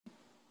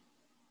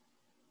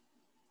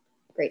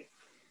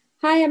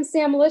Hi, I'm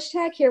Sam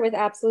Lishtak here with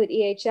Absolute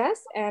EHS,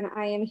 and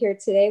I am here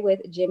today with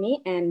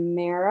Jimmy and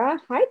Mara.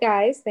 Hi,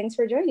 guys. Thanks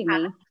for joining Hi.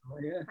 me. Oh,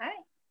 yeah. Hi.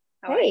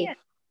 How are you?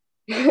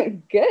 Hey,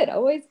 good.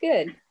 Always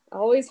good.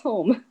 Always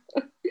home.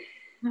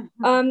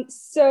 Let's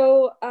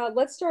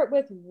start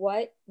with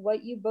what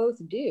you both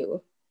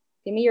do.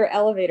 Give me your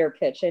elevator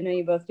pitch. I know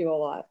you both do a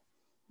lot.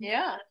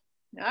 Yeah.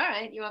 All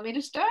right. You want me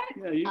to start?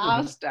 Yeah, you go I'll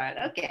ahead. start.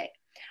 Okay.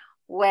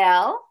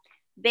 Well,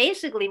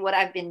 basically, what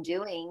I've been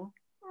doing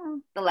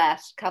the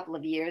last couple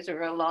of years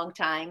or a long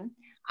time,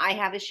 I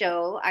have a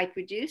show. I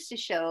produced a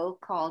show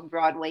called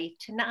Broadway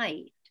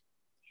Tonight,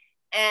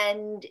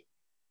 and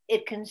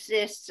it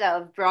consists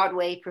of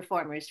Broadway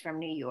performers from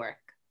New York.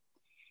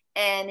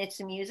 And it's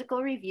a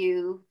musical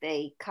review.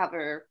 They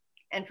cover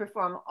and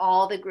perform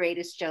all the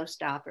greatest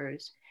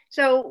showstoppers.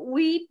 So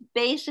we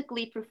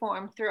basically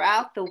perform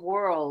throughout the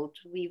world.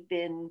 We've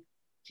been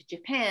to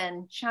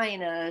Japan,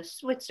 China,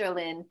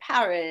 Switzerland,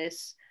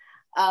 Paris,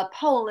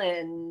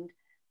 Poland,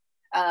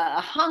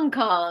 Hong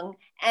Kong,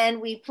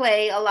 and we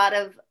play a lot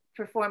of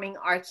performing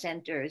arts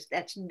centers.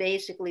 That's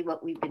basically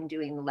what we've been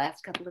doing the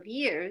last couple of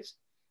years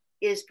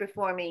is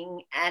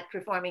performing at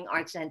performing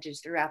arts centers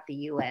throughout the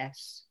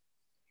US.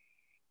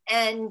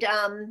 And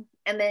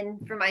then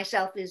for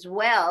myself as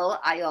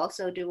well, I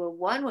also do a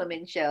one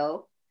woman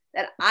show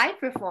that I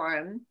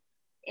perform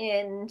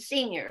in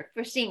senior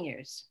for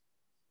seniors.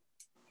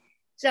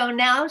 So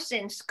now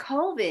since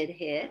COVID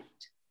hit,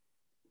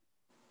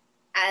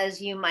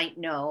 as you might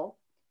know,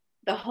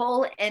 the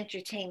whole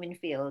entertainment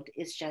field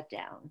is shut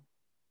down,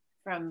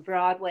 from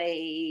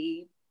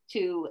Broadway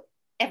to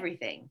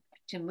everything,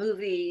 to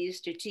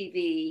movies to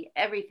TV.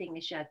 Everything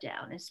is shut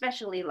down,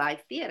 especially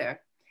live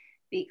theater,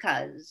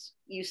 because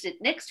you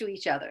sit next to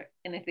each other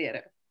in a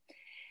theater.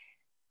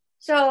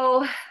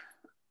 So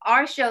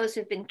our shows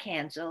have been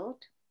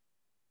canceled.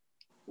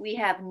 We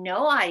have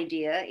no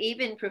idea,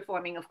 even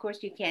performing, of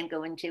course, you can't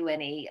go into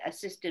any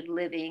assisted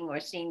living or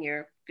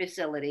senior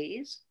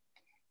facilities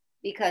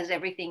because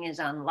everything is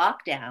on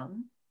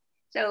lockdown.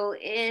 So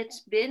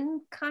it's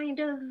been kind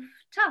of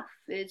tough.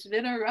 It's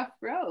been a rough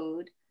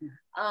road,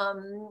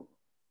 um,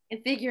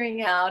 in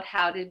figuring out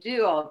how to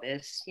do all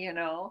this.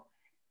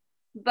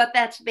 But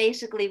that's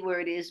basically where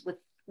it is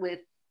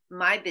with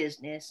my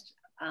business,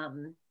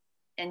 and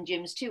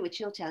Jim's too, which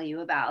he'll tell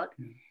you about.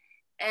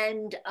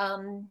 And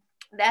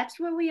that's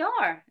where we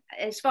are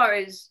as far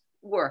as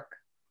work.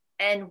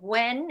 And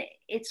when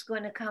it's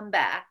going to come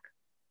back,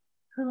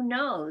 who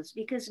knows?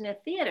 Because in a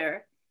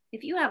theater,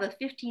 if you have a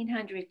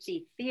 1,500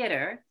 seat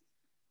theater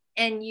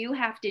and you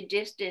have to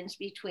distance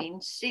between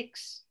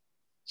 6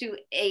 to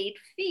 8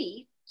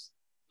 feet,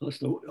 Plus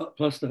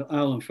the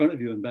aisle in front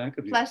of you and back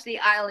of you. plus the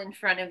aisle in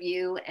front of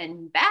you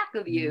and back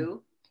of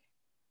you,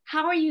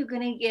 how are you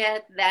going to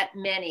get that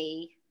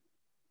many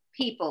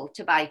people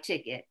to buy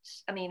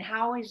tickets? I mean,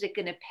 how is it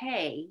going to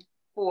pay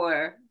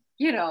for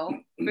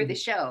the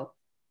show?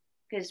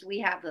 Because we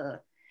have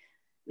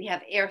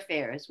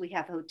airfares, we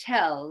have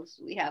hotels,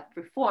 we have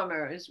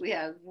performers, we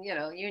have,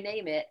 you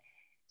name it.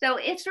 So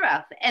it's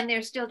rough and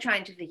they're still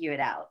trying to figure it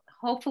out.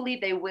 Hopefully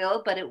they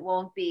will, but it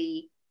won't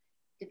be,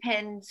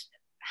 depends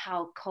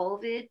how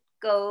COVID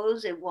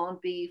goes. It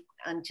won't be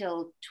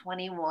until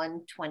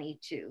 21,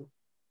 22.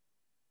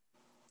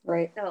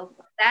 Right. So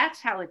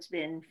that's how it's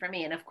been for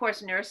me. And of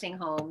course, nursing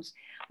homes,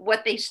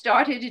 what they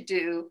started to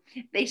do,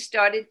 they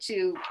started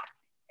to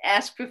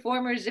ask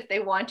performers if they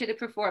wanted to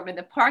perform in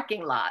the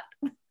parking lot.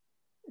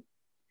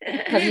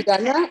 Have you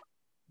done that?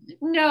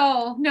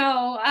 No,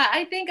 no,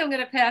 I think I'm going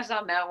to pass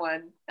on that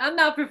one. I'm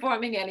not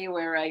performing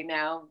anywhere right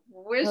now.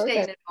 We're Okay.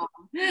 staying at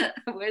home.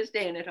 We're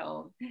staying at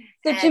home.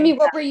 So, And Jimmy,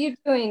 what were you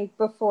doing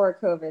before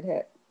COVID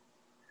hit?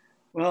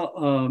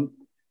 Well,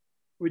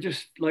 we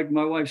just, like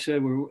my wife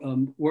said, we're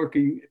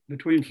working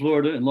between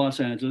Florida and Los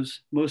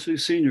Angeles, mostly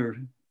senior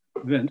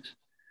events.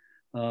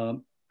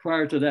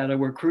 Prior to that, I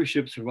worked cruise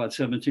ships for about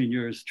 17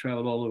 years,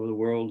 traveled all over the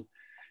world.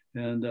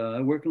 And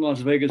I worked in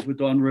Las Vegas with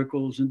Don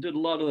Rickles and did a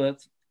lot of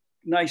that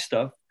nice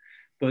stuff.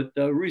 But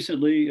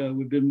recently,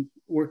 we've been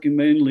working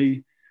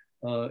mainly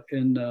on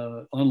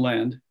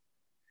land.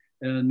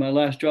 And my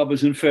last job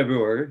was in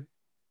February.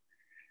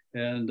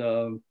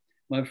 And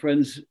my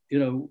friends,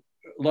 a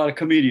lot of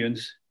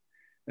comedians.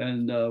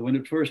 And when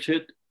it first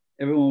hit,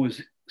 everyone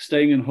was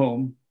staying in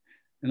home.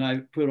 And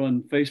I put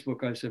on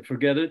Facebook, I said,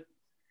 forget it.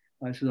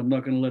 I said, I'm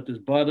not going to let this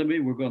bother me.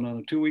 We're going on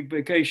a 2-week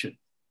vacation.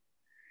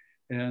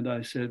 And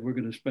I said, we're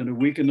going to spend a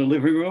week in the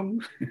living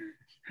room,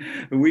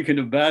 a week in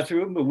the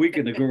bathroom, a week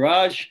in the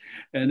garage.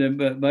 And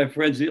then my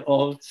friends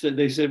all said,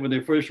 they said when they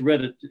first read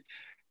it,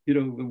 we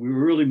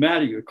were really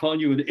mad at you, calling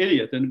you an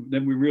idiot. And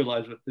then we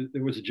realized that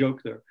there was a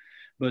joke there.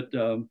 But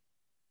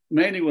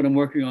mainly what I'm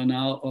working on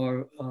now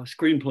are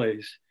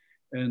screenplays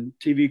and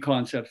TV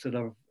concepts that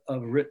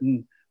I've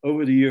written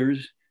over the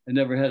years and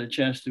never had a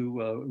chance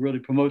to really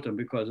promote them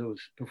because I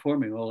was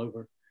performing all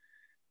over.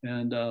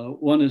 And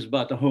one is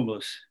about the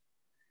homeless.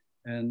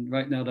 And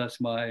right now that's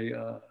my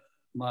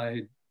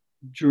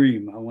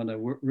dream. I want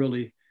to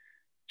really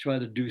try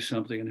to do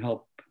something and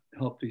help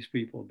these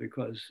people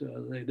because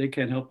they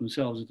can't help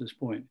themselves at this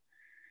point.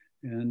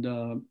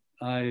 And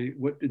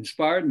what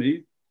inspired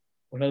me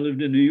when I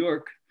lived in New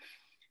York,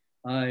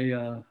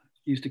 I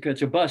used to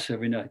catch a bus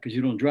every night because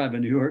you don't drive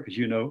in New York, as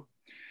you know.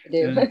 I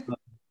do. And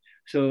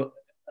so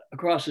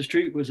across the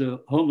street was a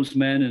homeless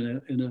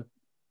man in a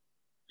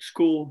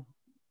school,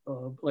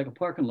 like a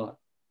parking lot.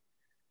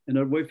 And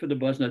I'd wait for the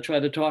bus and I'd try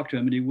to talk to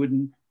him and he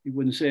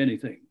wouldn't say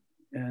anything.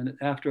 And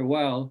after a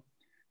while,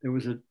 there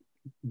was a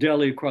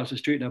deli across the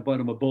street and I bought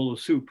him a bowl of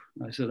soup.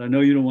 I said, I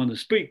know you don't want to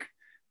speak,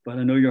 but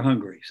I know you're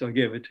hungry. So I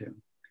gave it to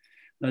him.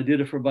 And I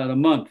did it for about a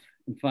month.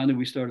 And finally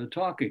we started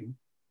talking.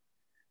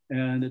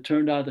 And it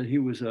turned out that he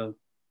was a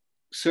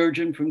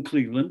surgeon from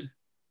Cleveland.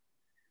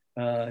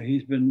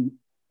 He's been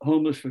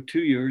homeless for 2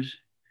 years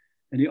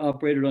and he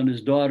operated on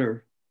his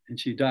daughter and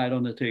she died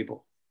on the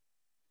table.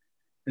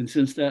 And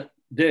since that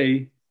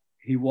day,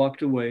 he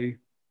walked away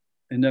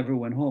and never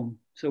went home.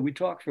 So we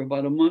talked for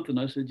about a month and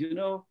I said,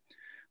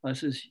 I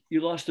says,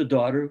 you lost a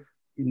daughter.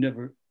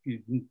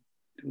 It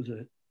was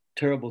a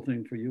terrible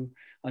thing for you.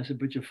 I said,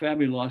 but your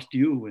family lost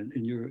you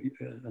and you're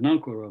an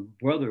uncle or a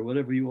brother,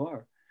 whatever you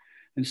are.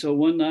 And so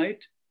one night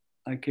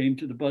I came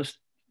to the bus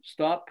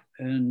stop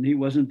and he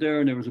wasn't there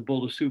and there was a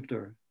bowl of soup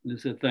there. And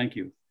they said, thank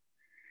you.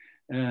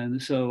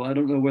 And so I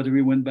don't know whether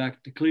he went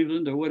back to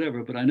Cleveland or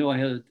whatever, but I know I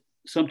had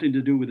something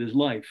to do with his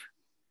life.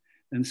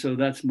 And so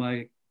that's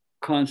my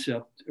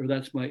concept, or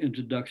that's my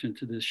introduction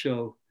to this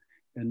show.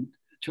 And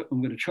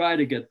I'm going to try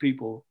to get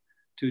people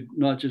to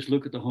not just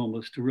look at the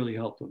homeless, to really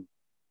help them.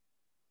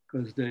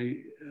 Because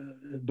they,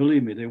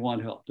 believe me, they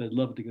want help. They'd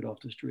love to get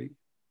off the street.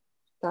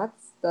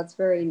 That's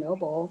very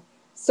noble.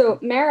 So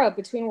Mara,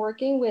 between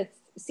working with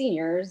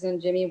seniors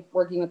and Jimmy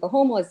working with the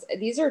homeless,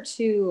 these are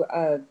two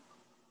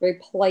very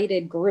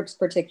plighted groups,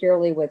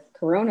 particularly with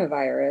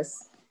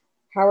coronavirus.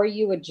 How are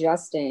you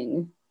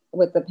adjusting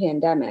with the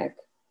pandemic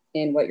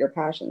in what your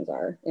passions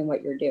are and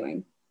what you're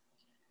doing?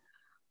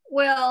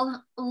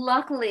 Well,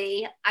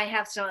 luckily, I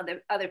have some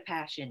other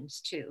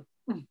passions too,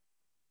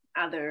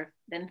 other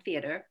than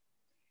theater,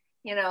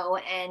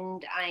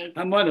 and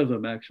I'm one of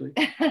them, actually.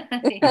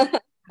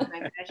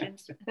 My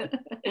passions.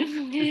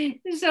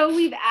 So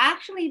we've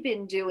actually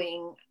been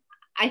doing,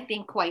 I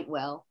think, quite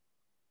well,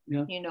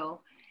 yeah.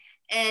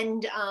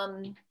 And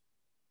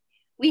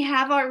we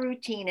have our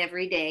routine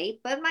every day,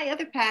 but my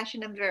other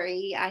passion,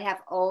 I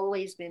have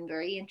always been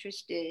very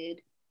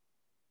interested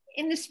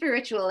in the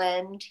spiritual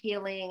end,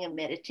 healing and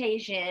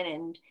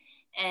meditation,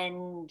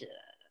 and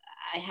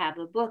I have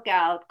a book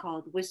out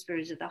called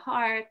Whispers of the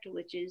Heart,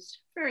 which is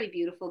a very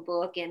beautiful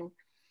book and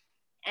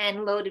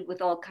loaded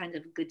with all kinds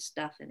of good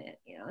stuff in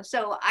it.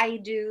 So I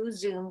do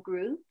Zoom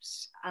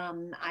groups.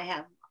 I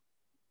have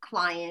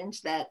clients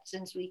that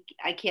since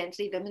I can't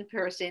see them in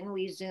person,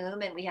 we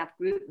Zoom and we have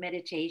group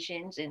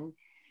meditations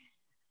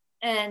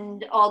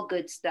and all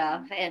good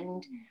stuff.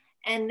 And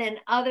then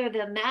other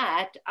than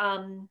that,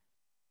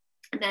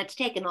 that's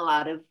taken a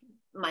lot of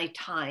my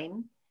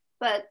time,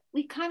 but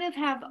we kind of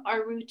have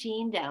our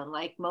routine down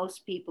like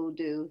most people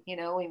do.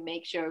 We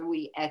make sure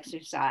we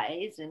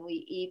exercise and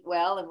we eat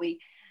well, and we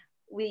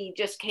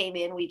just came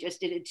in, we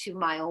just did a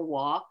 2-mile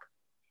walk.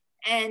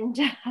 And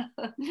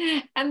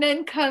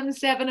then come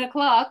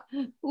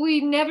 7:00,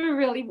 we never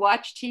really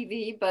watch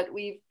TV, but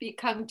we've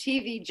become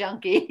TV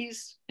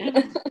junkies.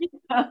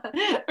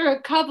 Or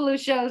a couple of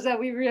shows that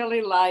we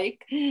really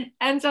like.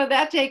 And so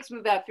that takes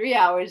about 3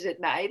 hours at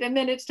night. And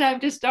then it's time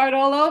to start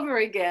all over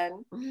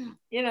again, but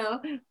we've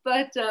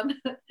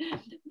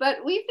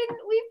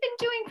been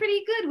doing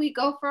pretty good. We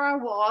go for our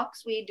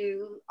walks. We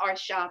do our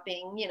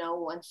shopping,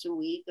 once a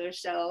week or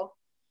so.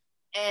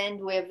 And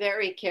we're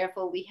very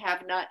careful. We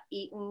have not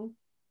eaten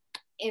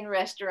in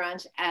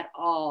restaurants at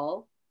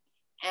all.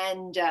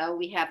 And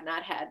we have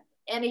not had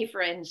any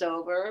friends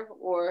over,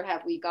 or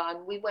have we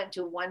went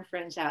to one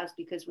friend's house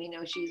because we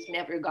know she's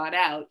never gone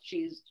out.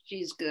 She's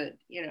good,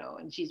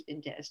 and she's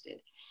been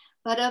tested.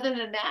 But other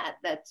than that,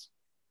 that's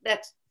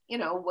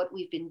what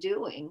we've been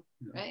doing,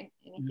 right?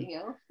 Anything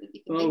else?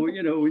 Well,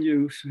 when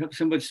you have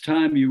so much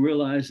time, you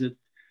realize that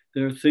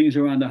there are things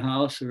around the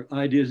house or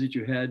ideas that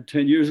you had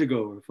 10 years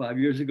ago or 5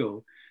 years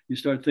ago. You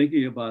start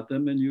thinking about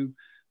them, and you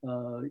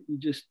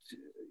just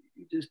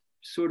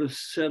sort of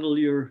settle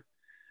your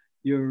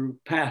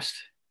past.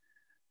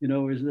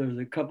 There's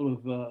a couple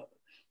of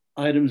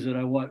items that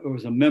I want. It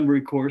was a memory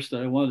course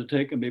that I wanted to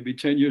take, and maybe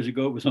 10 years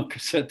ago it was on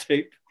cassette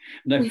tape,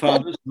 and I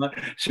found this,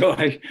 so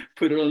I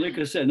put it on the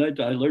cassette. And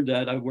I learned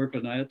that. I worked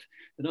on that.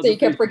 So you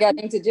kept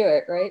forgetting to do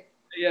it, right?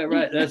 Yeah,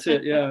 right. That's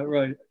it. Yeah,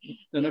 right.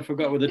 Then I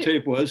forgot where the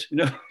tape was.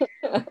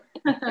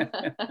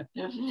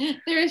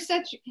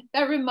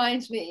 That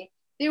reminds me.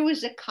 There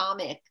was a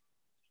comic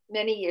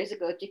many years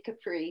ago, Dick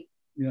Capri.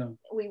 Yeah.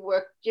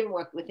 Jim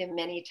worked with him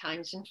many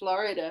times in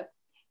Florida.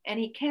 And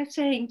he kept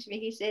saying to me,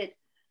 he said,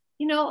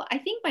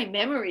 I think my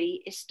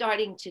memory is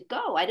starting to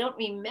go. I don't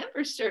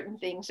remember certain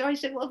things. So I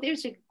said, well,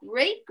 there's a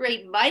great,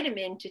 great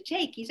vitamin to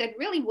take. He said,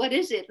 really, what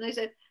is it? And I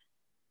said,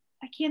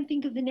 I can't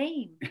think of the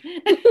name.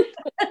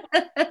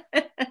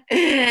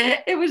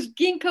 It was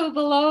ginkgo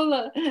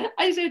biloba.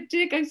 I said,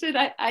 Dick,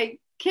 I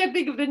can't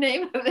think of the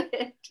name of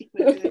it.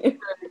 Very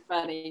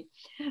funny.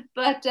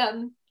 But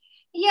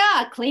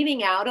yeah,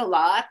 cleaning out a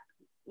lot,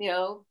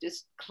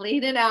 just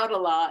cleaning out a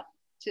lot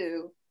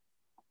too.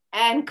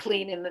 And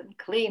cleaning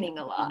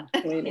a lot.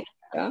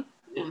 Yeah.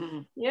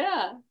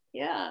 Yeah,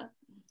 yeah.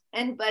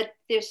 But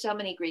there's so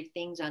many great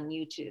things on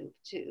YouTube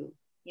too.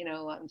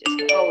 I'm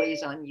just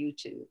always on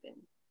YouTube and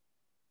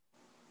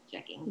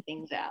checking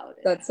things out.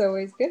 That's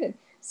always good.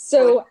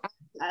 So,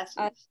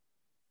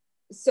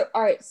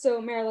 all right.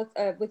 So, Mara,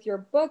 with your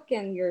book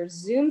and your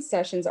Zoom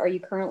sessions, are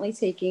you currently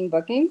taking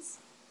bookings?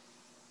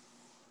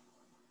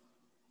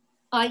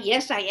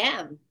 Yes, I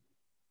am.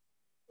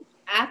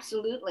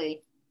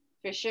 Absolutely,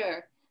 for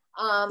sure.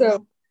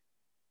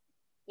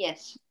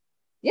 Yes.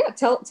 Yeah.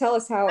 Tell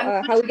us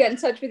how we get in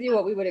touch with you,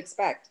 what we would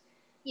expect.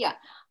 Yeah.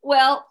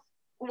 Well,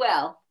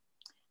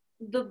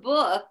 the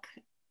book,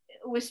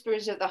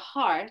 Whispers of the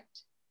Heart,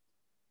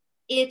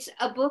 it's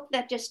a book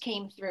that just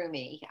came through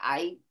me.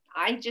 I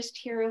just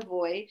hear a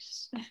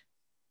voice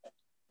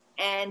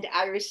and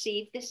I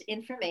receive this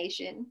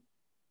information,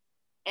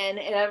 and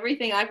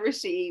everything I've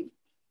received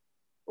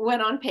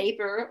went on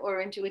paper or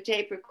into a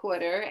tape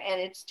recorder,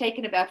 and it's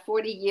taken about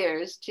 40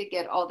 years to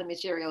get all the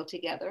material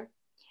together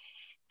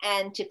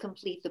and to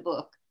complete the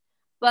book.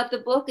 But the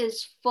book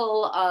is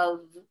full of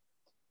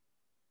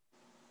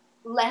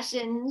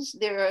lessons.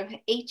 There are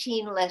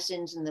 18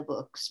 lessons in the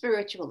book,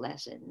 spiritual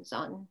lessons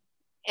on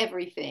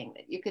everything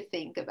that you could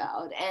think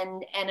about,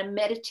 and a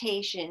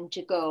meditation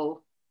to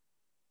go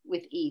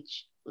with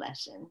each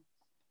lesson.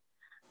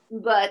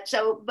 But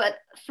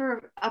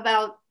for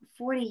about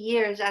 40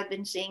 years, I've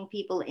been seeing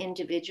people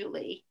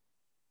individually,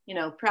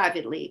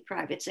 privately,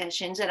 private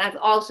sessions. And I've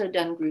also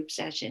done group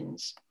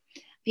sessions,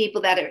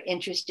 people that are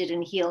interested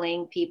in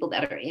healing, people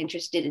that are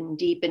interested in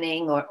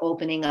deepening or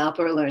opening up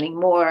or learning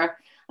more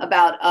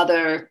about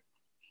other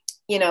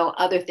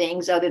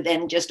things other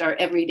than just our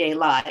everyday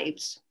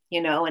lives,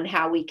 and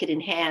how we could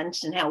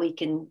enhance and how we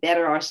can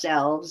better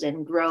ourselves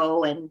and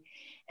grow and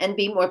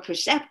be more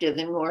perceptive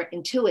and more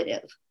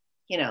intuitive,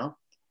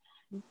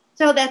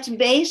 So that's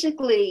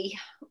basically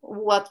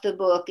what the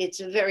book, it's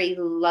a very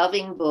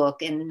loving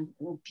book and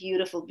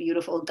beautiful,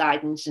 beautiful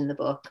guidance in the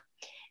book.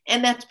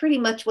 And that's pretty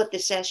much what the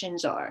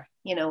sessions are,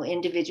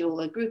 individual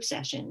or group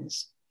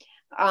sessions.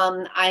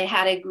 I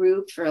had a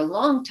group for a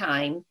long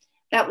time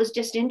that was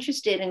just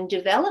interested in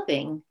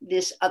developing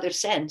this other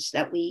sense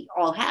that we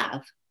all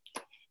have.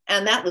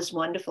 And that was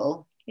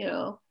wonderful,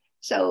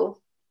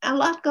 So a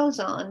lot goes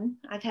on.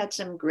 I've had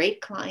some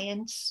great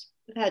clients.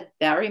 I've had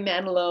Barry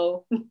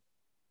Manilow.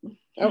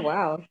 Oh,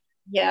 wow.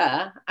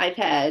 Yeah,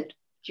 do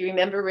you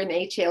remember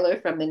Renee Taylor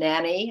from The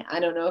Nanny? I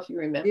don't know if you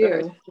remember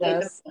her.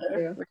 Yes.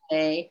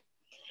 Renee.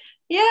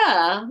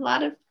 Yeah, a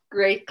lot of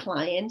great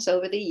clients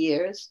over the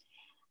years.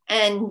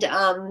 And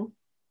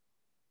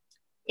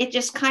it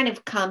just kind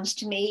of comes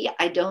to me.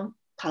 I don't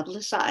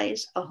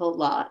publicize a whole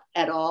lot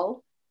at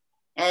all.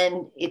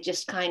 And it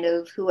just kind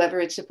of,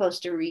 whoever it's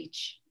supposed to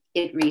reach,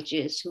 it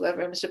reaches.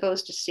 Whoever I'm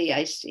supposed to see,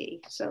 I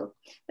see. So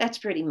that's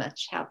pretty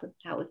much how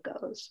it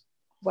goes.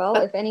 Well,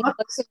 if any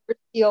listeners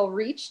feel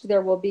reached,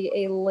 there will be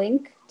a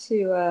link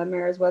to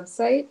Mara's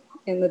website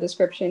in the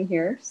description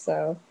here.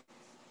 So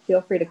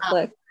feel free to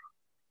click.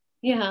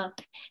 Yeah.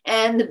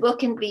 And the book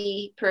can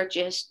be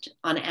purchased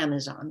on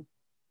Amazon.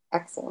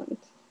 Excellent.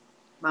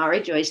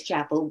 Mara Joyce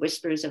Chapel,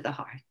 Whispers of the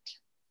Heart.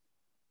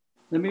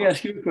 Let me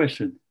ask you a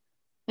question.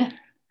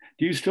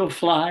 Do you still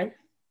fly?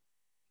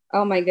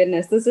 Oh my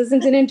goodness. This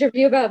isn't an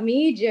interview about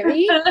me,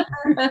 Jimmy.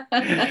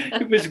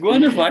 It was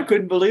wonderful. I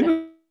couldn't believe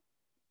it.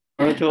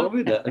 Mara told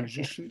me that.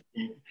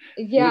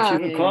 Yeah.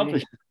 What you've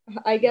accomplished.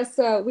 I guess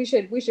we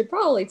should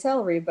probably tell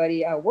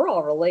everybody we're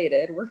all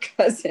related. We're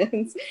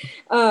cousins.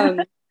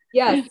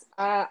 Yes,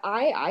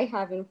 I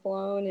haven't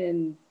flown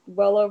in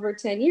well over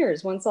 10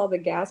 years. Once all the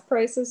gas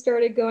prices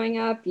started going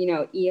up,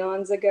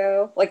 eons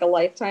ago, like a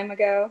lifetime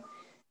ago.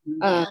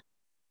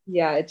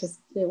 Yeah, it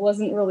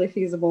wasn't really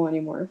feasible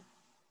anymore.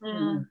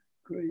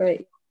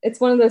 But it's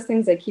one of those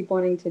things I keep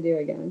wanting to do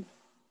again.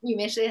 You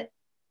miss it?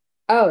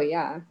 Oh,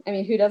 yeah. I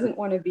mean, who doesn't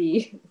want to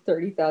be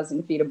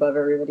 30,000 feet above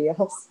everybody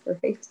else,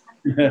 right?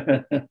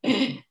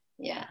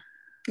 Yeah.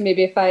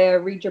 Maybe if I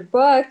read your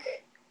book,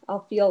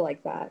 I'll feel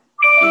like that.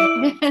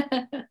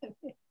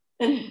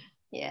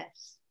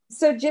 Yes.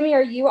 So, Jimmy,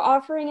 are you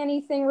offering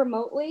anything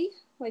remotely,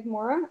 like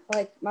Mara?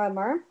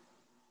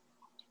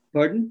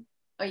 Pardon?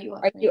 Are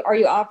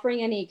you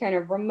offering any kind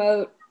of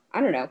remote, I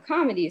don't know,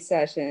 comedy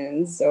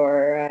sessions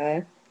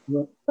or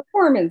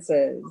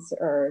performances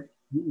or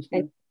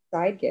any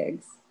side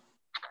gigs?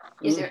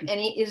 Is there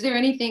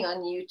anything on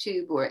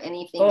YouTube or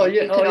anything that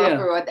you could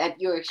offer or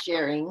that you're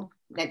sharing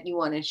that you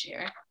want to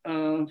share?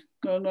 No,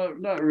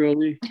 not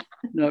really.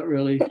 Not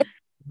really.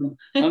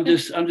 I'm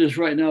just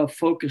right now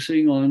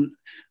focusing on,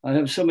 I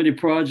have so many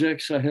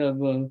projects. I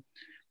have a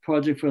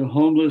project for the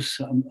homeless.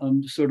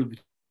 I'm sort of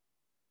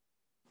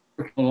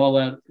working on all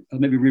that,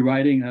 maybe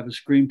rewriting. I have a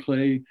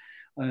screenplay.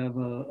 I have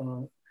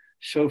a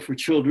show for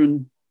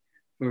children,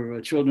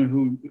 whose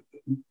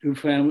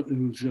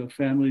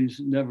families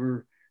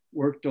never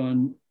worked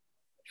on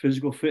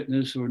physical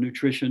fitness or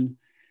nutrition.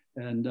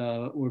 And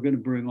we're going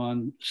to bring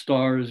on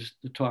stars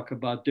to talk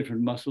about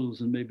different muscles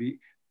and maybe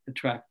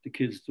attract the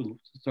kids to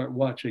start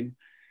watching.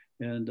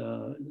 And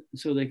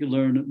so they can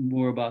learn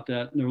more about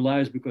that in their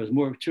lives, because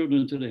more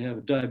children today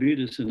have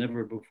diabetes than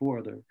ever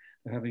before. They're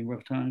having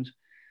rough times.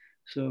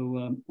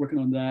 So working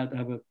on that. I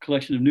have a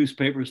collection of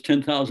newspapers,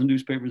 10,000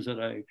 newspapers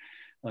that I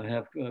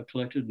have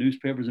collected,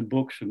 newspapers and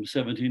books from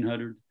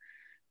 1700.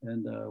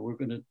 And we're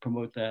going to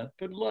promote that,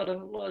 but a lot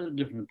of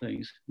different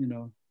things, you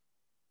know.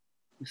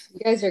 You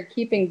guys are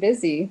keeping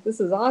busy. This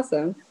is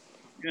awesome.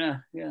 Yeah.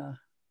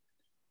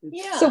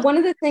 So one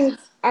of the things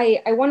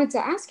I wanted to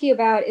ask you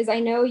about is, I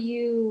know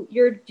you're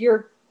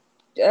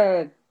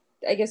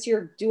I guess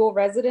you're dual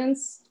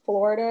residence,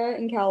 Florida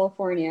and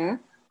California,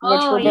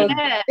 which were both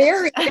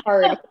very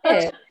hard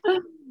hit.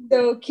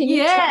 So can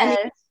you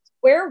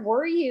where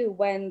were you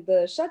when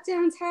the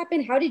shutdowns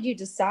happened? How did you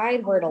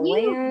decide where to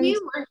land? We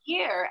were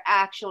here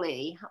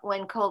actually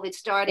when COVID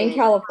started. In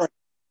California.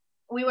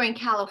 We were in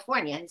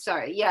California.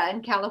 Sorry. Yeah,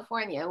 in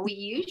California. We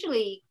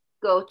usually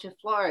go to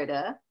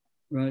Florida.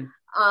 Right.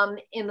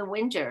 In the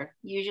winter,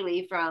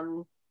 usually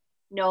from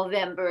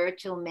November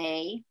till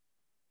May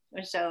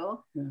or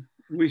so. Yeah.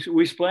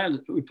 We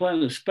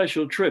planned a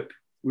special trip.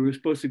 We were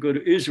supposed to go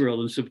to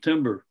Israel in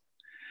September.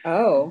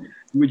 Oh.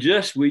 We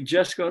just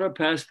got our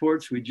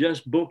passports. We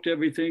just booked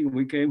everything.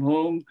 We came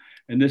home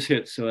and this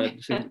hit. So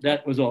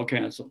that was all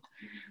canceled.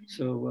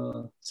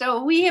 So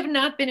we have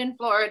not been in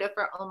Florida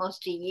for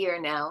almost a year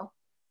now.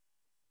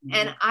 Mm-hmm.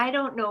 And I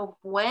don't know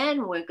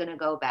when we're going to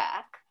go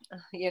back.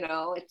 You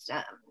know, it's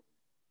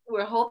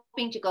we're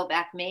hoping to go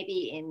back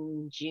maybe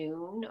in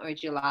June or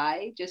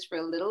July, just for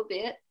a little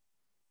bit.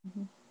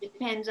 Mm-hmm.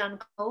 Depends on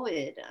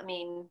COVID. I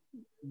mean,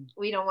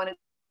 we don't want to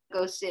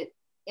go sit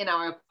in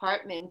our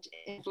apartment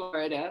in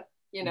Florida,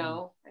 you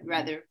know. I'd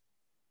rather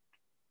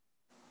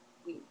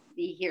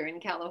be here in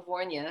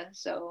California.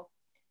 So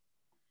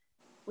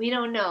we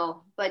don't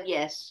know, but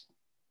yes,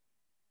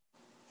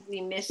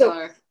 we miss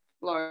our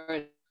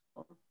Florida.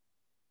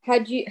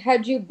 Had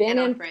you been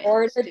in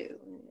Florida? Too,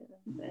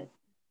 but,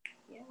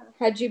 yeah.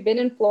 Had you been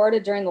in Florida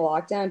during the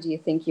lockdown, do you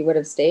think you would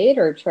have stayed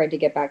or tried to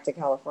get back to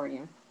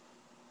California?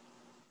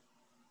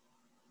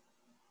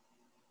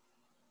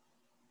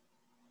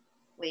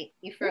 Wait,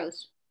 you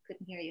froze.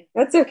 Couldn't hear you.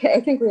 That's okay.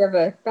 I think we have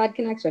a bad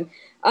connection.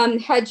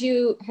 Had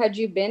you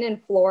been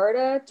in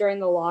Florida during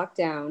the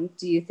lockdown,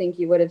 do you think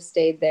you would have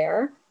stayed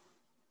there?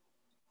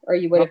 Or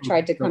you would have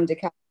tried to come to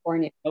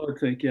California? I would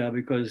think, yeah,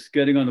 because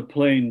getting on a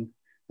plane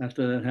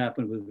after that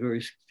happened was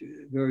very,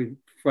 very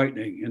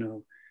frightening. You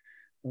know,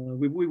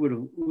 we would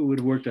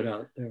have worked it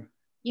out there.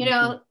 You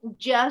know,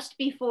 just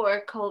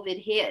before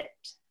COVID hit,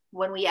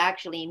 when we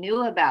actually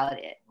knew about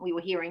it, we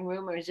were hearing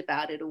rumors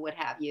about it or what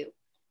have you.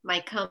 My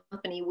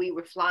company, we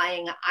were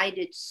flying. I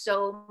did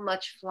so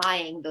much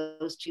flying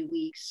those 2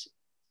 weeks,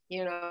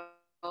 you know,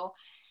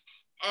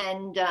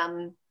 and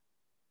then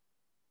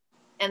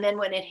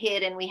when it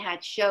hit and we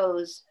had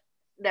shows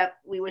that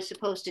we were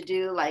supposed to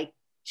do like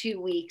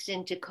 2 weeks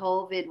into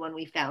COVID when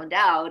we found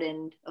out.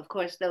 And of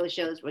course, those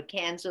shows were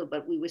canceled,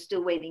 but we were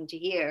still waiting to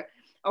hear,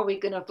 are we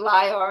going to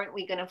fly or aren't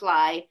we going to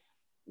fly?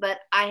 But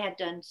I had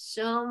done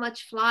so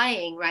much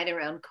flying right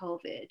around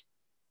COVID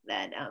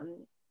that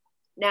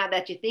now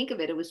that you think of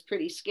it, it was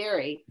pretty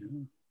scary,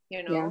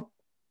 you know? Yeah.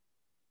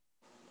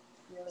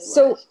 Really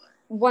so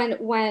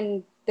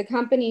when the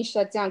company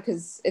shut down,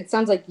 because it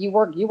sounds like you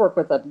work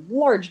with a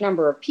large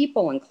number of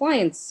people and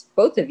clients,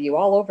 both of you,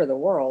 all over the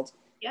world.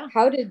 Yeah.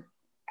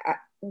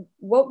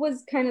 What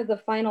was kind of the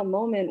final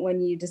moment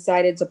when you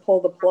decided to pull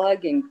the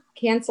plug and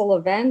cancel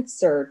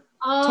events or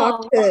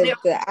talk to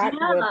the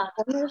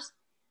partners?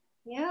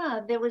 Yeah,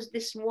 there was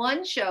this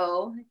one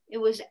show. It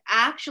was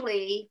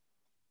actually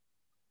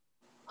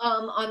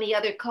on the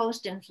other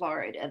coast in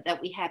Florida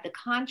that we had the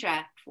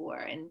contract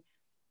for,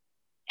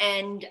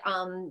 and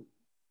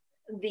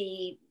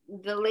the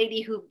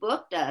lady who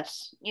booked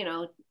us, you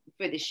know,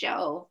 for the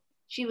show,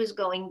 she was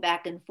going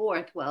back and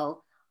forth.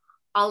 Well,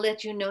 I'll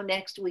let you know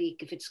next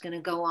week if it's going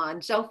to go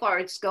on. So far,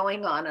 it's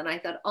going on. And I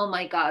thought, oh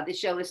my God, the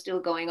show is still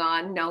going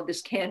on. No,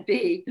 this can't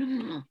be.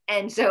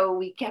 And so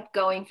we kept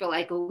going for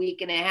like a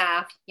week and a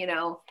half, you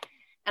know,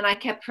 and I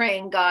kept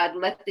praying, God,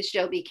 let the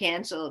show be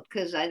canceled,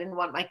 because I didn't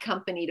want my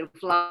company to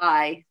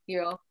fly,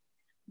 you know.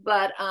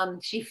 But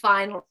she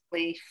finally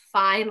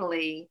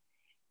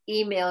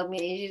emailed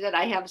me. She said,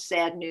 I have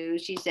sad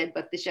news. She said,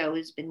 but the show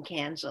has been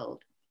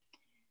canceled.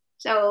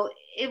 So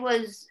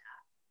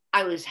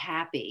I was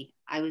happy.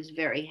 I was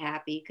very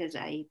happy because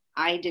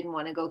I didn't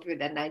want to go through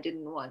that, and I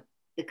didn't want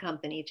the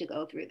company to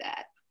go through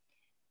that.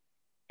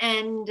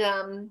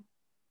 And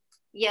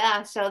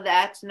yeah, so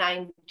that's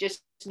I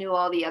just knew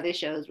all the other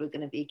shows were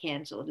going to be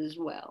canceled as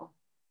well.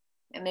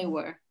 And they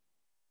were.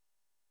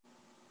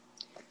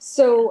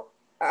 So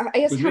I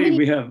guess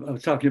I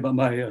was talking about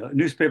my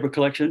newspaper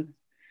collection.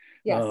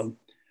 Yes.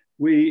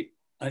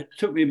 It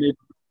took me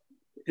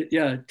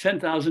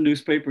 10,000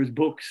 newspapers,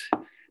 books,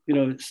 you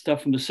know,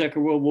 stuff from the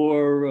Second World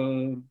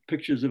War,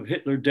 pictures of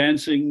Hitler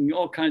dancing,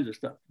 all kinds of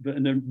stuff,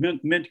 and they're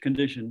mint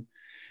condition.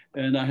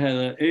 And I had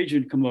an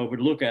agent come over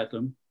to look at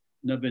them,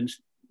 and I've been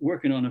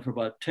working on it for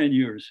about 10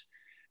 years.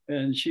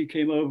 And she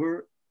came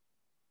over,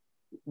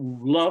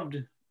 loved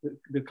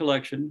the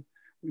collection.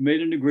 We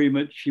made an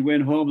agreement. She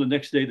went home. The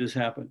next day this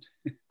happened.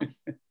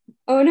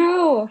 Oh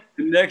no.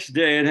 The next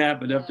day it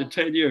happened after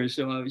 10 years.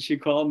 So she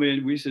called me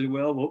and we said,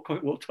 well,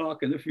 we'll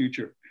talk in the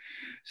future.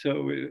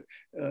 So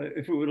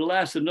if it would have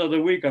lasted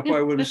another week, I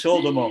probably would have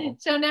sold them all.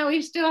 So now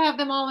we still have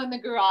them all in the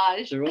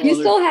garage. You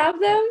still have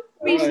them?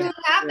 We still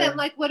have them.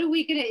 Like, what are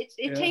we gonna?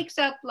 It takes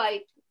up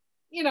like,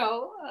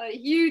 a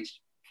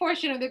huge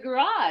portion of the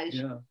garage.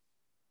 Yeah.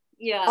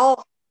 Yeah.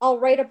 I'll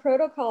write a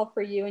protocol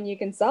for you, and you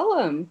can sell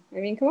them. I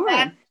mean, come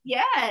on.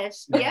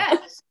 Yes. Yeah.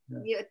 Yes.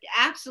 Yeah,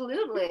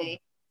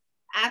 absolutely.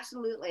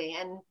 Absolutely.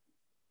 And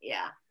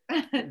yeah.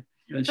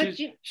 And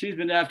she's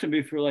been after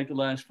me for like the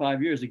last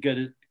 5 years to get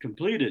it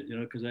completed,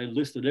 because I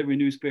listed every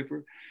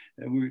newspaper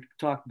and we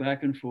talked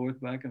back and forth,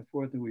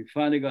 and we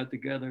finally got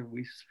together.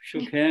 We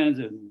shook hands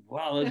and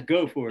wow, let's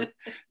go for it.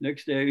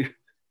 Next day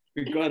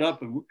we got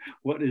up and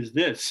what is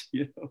this?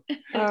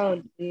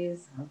 Oh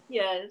geez.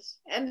 Yes.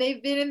 And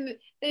they've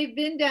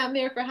been down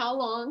there for how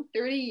long?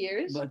 30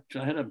 years? But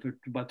I had it for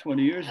about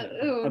 20 years.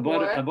 I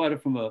bought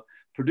it from a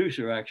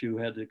producer actually who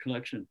had the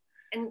collection.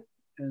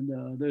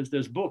 And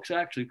there's books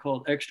actually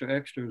called Extra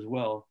Extra as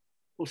well.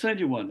 We'll send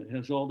you one. It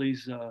has all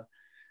these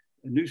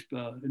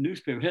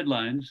newspaper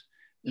headlines.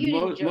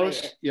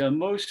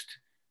 Most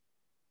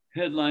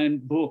headline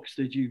books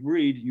that you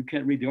read, you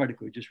can't read the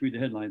article, you just read the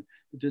headline.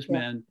 But this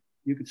man,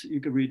 you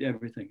can read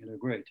everything, and they're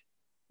great.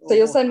 So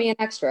you'll send me an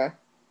extra.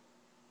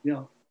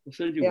 Yeah, we'll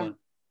send you one.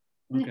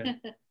 Okay.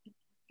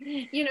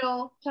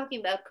 Talking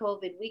about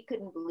COVID, we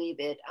couldn't believe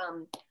it.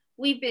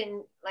 We've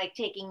been like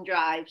taking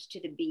drives to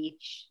the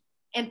beach,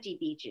 empty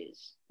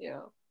beaches,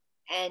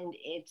 and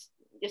it's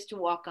just to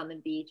walk on the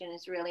beach, and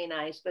it's really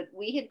nice. But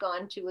we had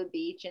gone to a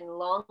beach in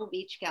Long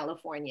Beach,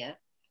 California.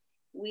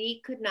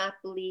 We could not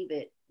believe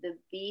it. The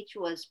beach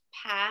was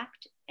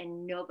packed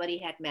and nobody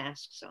had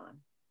masks on.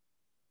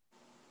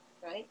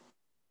 Right?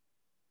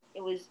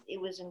 It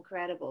was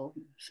incredible.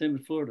 Same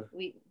with Florida.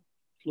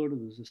 Florida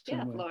was the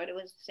same way. Florida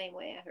was the same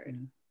way, I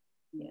heard.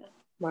 Yeah.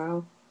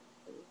 Wow.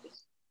 We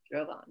just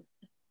drove on.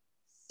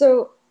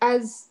 So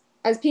as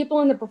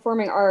people in the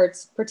performing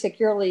arts,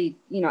 particularly,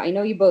 I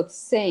know you both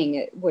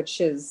sing,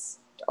 which is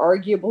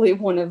arguably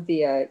one of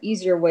the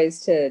easier ways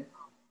to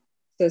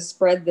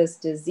spread this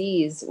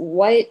disease.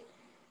 What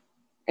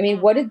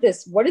did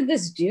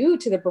this do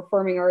to the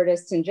performing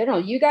artists in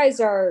general? You guys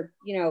are,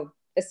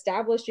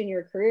 established in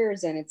your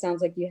careers, and it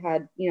sounds like you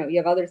have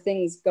other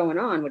things going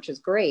on, which is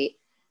great.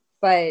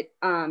 But,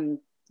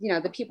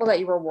 the people that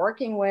you were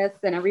working with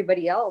and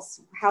everybody else,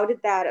 how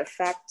did that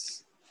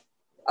affect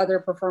other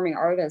performing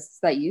artists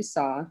that you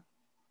saw?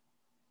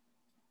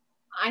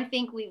 I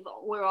think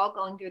we're all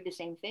going through the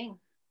same thing.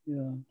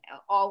 Yeah.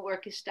 All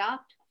work is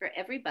stopped for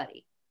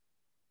everybody.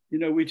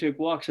 We take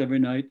walks every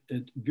night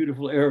at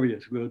beautiful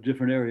areas. We go to a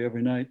different area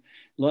every night.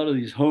 A lot of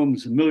these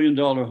homes, $1 million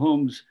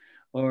homes,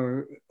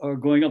 are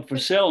going up for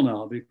sale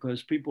now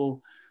because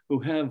people who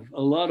have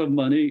a lot of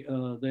money,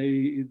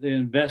 they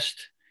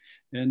invest.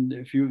 And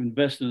if you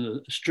invest in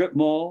a strip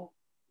mall,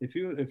 if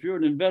you're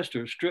an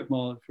investor, strip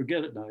mall,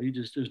 forget it now.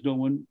 There's no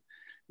one,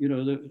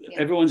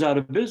 everyone's out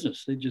of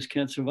business. They just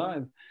can't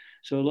survive.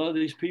 So a lot of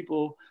these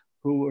people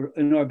who are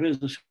in our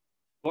business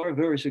are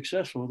very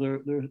successful.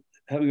 They're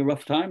having a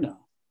rough time now.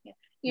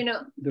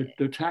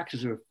 Their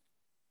taxes are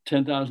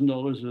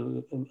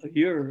 $10,000 a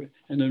year,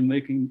 and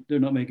they're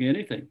not making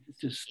anything. It's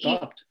just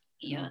stopped.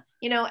 Yeah.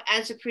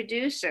 As a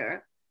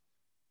producer,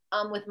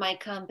 with my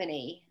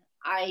company,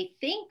 I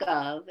think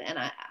of, and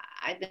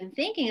I've been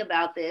thinking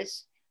about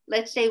this.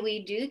 Let's say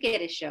we do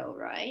get a show,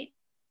 right?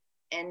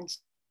 And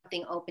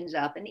something opens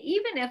up. And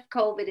even if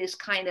COVID is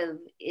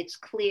it's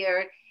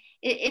clear,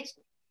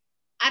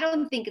 I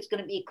don't think it's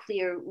going to be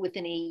clear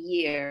within a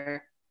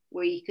year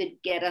where you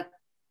could get up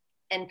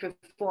and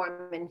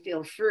perform and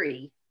feel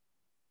free.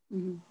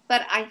 Mm-hmm.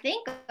 But I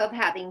think of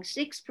having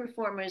 6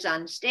 performers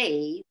on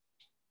stage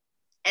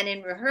and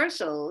in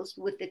rehearsals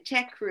with the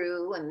tech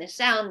crew and the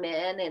sound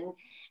men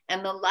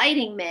and the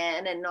lighting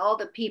men and all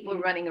the people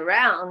running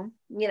around,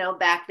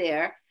 back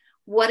there.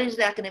 What is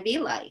that going to be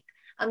like?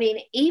 I mean,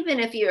 even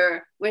if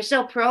we're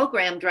so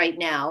programmed right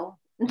now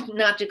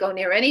not to go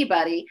near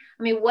anybody.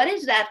 I mean, what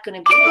is that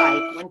going to be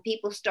like when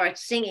people start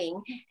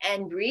singing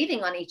and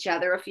breathing on each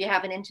other? If you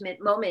have an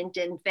intimate moment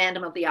in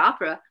Phantom of the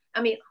Opera,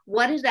 I mean,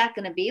 what is that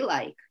going to be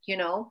like?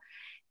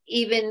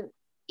 Even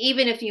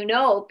if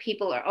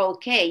people are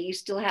okay, you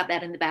still have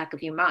that in the back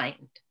of your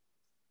mind.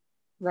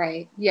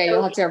 Right. Yeah,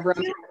 you'll have to have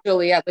Romeo and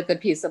Juliet with a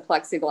piece of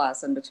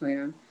plexiglass in between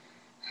them.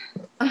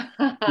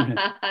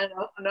 I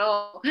don't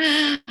know.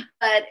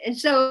 But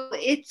so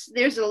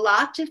there's a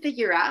lot to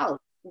figure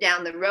out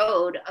down the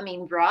road. I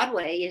mean,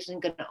 Broadway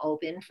isn't going to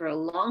open for a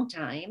long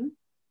time,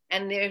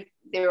 and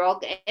they're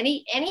all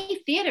any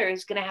theater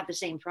is going to have the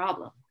same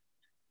problem.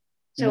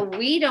 So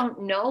we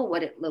don't know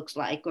what it looks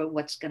like or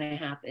what's going to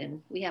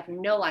happen. We have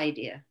no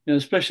idea. Yeah,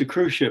 especially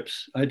cruise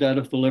ships. I doubt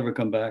if they'll ever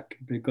come back,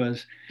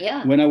 because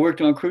Yeah. when I worked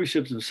on cruise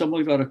ships, if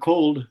someone got a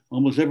cold,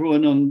 almost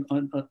everyone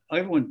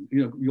everyone,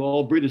 you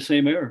all breathe the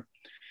same air.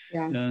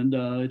 Yeah. And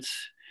I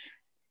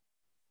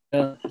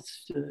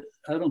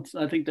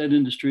think that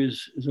industry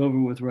is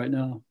over with right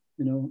now.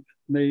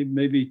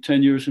 Maybe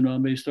 10 years from now, it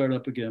may start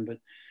up again, but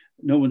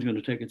no one's going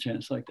to take a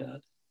chance like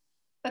that.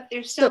 But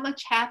there's so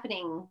much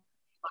happening.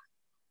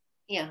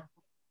 Yeah.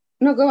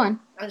 No, go on.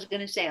 I was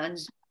going to say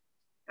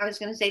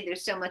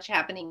there's so much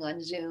happening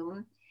on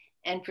Zoom,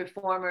 and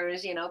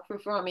performers,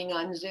 performing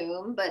on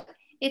Zoom, but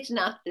it's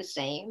not the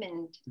same.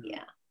 And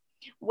yeah,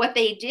 what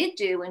they did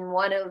do in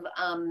one of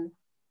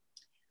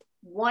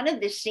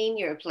the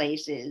senior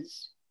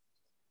places,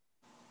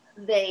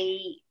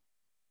 they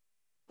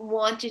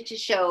wanted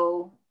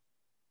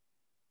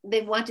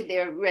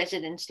their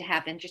residents to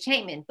have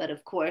entertainment, but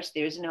of course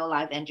there's no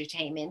live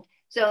entertainment.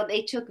 So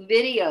they took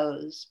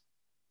videos,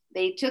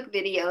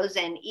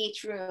 and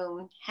each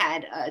room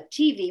had a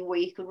TV where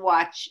you could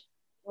watch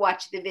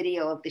the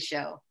video of the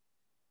show.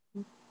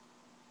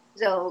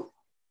 So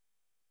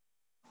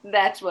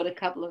that's what a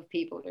couple of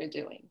people are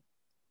doing.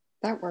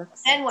 That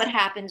works. And what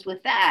happens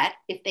with that,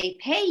 if they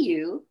pay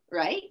you,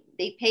 right?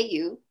 They pay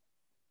you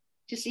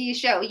to see a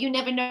show. You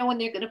never know when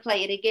they're going to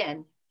play it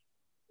again.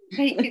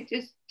 They could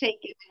just take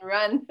it and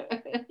run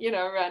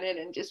it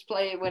and just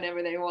play it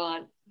whenever they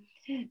want.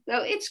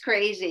 So it's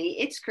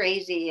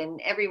crazy.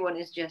 And everyone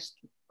is just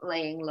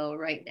laying low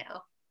right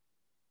now.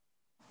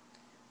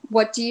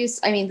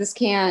 This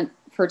can't,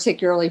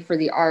 particularly for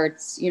the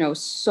arts,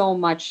 so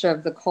much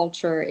of the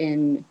culture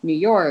in New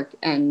York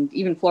and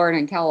even Florida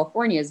and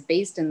California is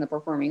based in the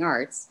performing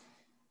arts.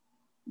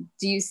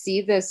 Do you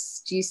see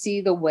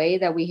the way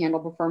that we handle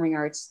performing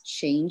arts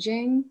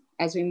changing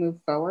as we move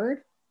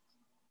forward?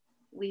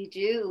 We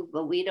do,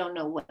 but we don't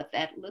know what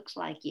that looks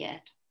like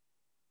yet.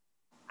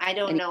 I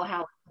don't know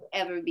how it will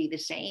ever be the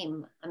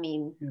same. I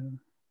mean, yeah.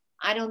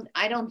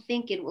 I don't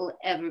think it will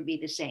ever be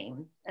the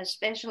same,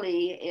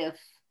 especially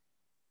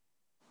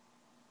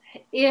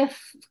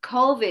if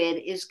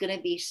COVID is going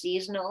to be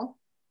seasonal.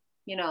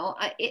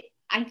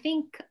 I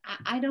think,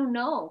 I don't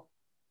know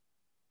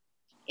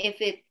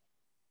if it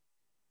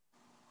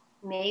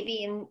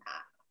maybe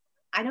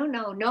I don't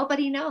know.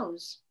 Nobody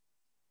knows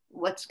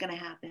what's going to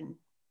happen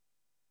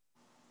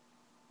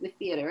with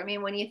theater. I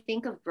mean, when you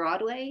think of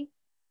Broadway,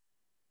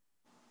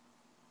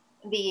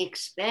 the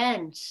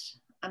expense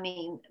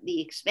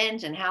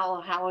and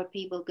how are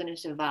people going to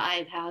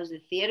survive? How is the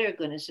theater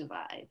going to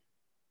survive?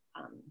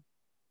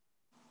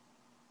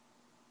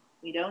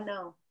 We don't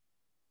know.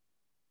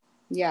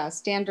 Yeah,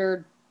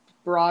 standard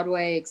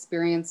Broadway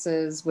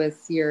experiences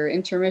with your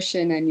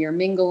intermission and your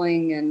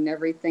mingling and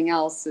everything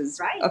else is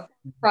right. A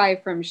cry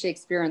from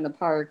Shakespeare in the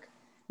Park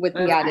with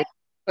the added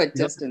foot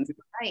distance.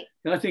 Right.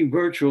 I think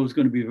virtual is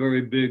going to be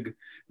very big.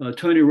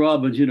 Tony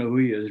Robbins, you know who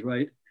he is,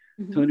 right?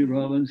 Mm-hmm. Tony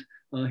Robbins.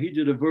 He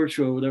did a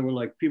virtual. There were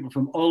like people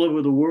from all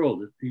over the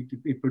world.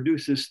 He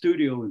produced his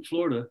studio in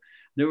Florida.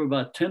 There were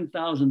about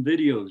 10,000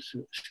 videos,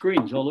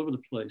 screens all over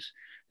the place.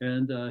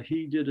 And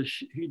he did a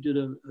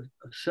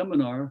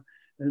seminar,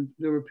 and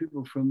there were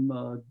people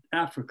from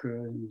Africa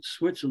and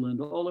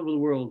Switzerland, all over the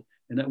world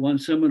in that one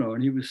seminar.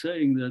 And he was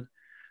saying that,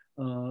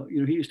 he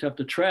used to have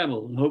to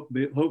travel, and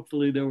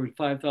hopefully there were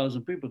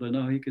 5,000 people there.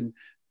 Now he can,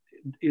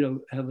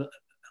 have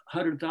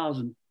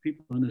 100,000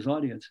 people in his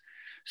audience.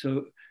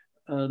 So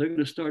they're going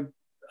to start,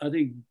 I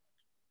think,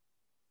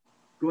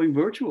 going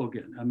virtual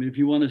again. I mean, if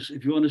you want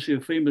to see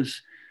a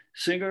famous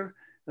singer,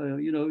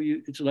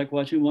 it's like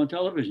watching them on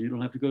television. You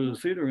don't have to go to the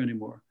theater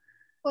anymore.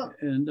 Well,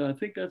 and I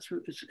think it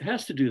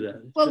has to do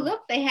that. Well,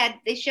 look,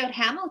 they showed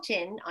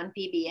Hamilton on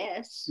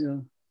PBS. Yeah,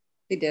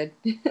 they did.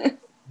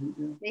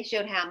 They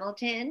showed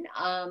Hamilton,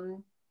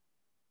 and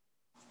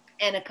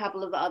a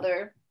couple of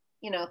other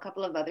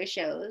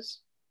shows,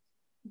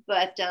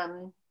 but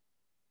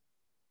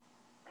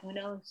who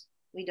knows?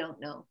 We don't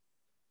know.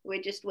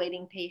 We're just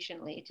waiting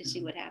patiently to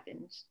see what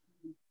happens.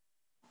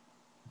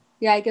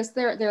 Yeah, I guess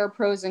there are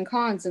pros and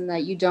cons in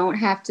that you don't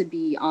have to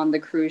be on the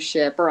cruise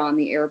ship or on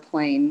the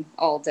airplane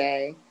all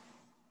day,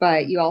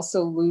 but you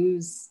also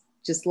lose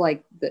just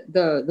like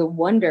the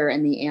wonder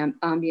and the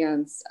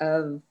ambience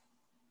of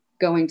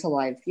going to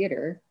live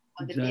theater.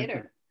 The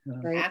theater,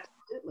 right?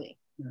 Absolutely.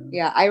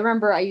 Yeah, I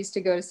remember I used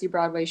to go to see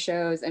Broadway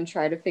shows and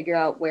try to figure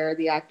out where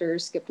the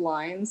actors skipped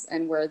lines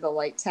and where the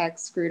light tech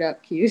screwed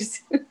up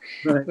cues.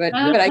 Right. but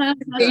I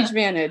could stage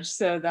manage,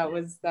 so that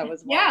was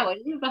yeah. Well,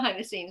 you were behind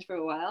the scenes for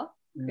a while.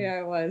 Yeah,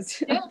 I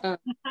was. Yeah.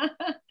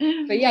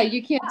 But yeah,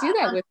 you can't do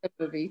that with the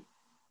movie.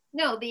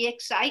 No, the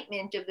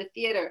excitement of the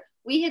theater.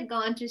 We had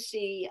gone to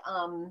see,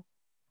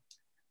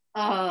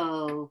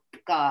 oh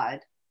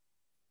God.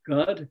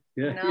 God?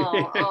 Yeah.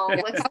 No,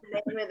 what's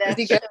the name of that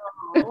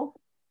show?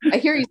 I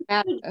hear he's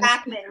mad.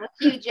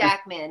 Hugh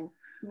Jackman,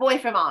 Boy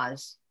from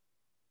Oz.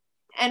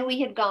 And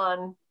we had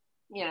gone,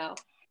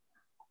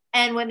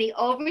 and when the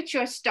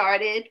overture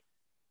started,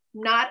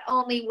 not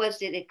only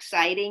was it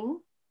exciting,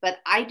 but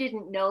I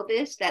didn't know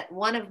this, that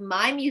one of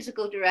my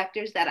musical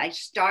directors that I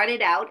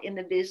started out in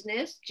the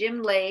business,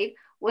 Jim Lave,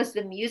 was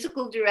the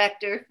musical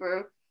director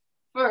for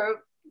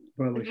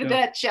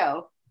that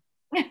show.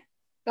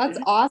 That's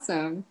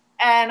awesome.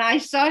 And I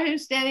saw him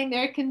standing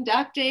there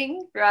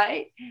conducting,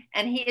 right?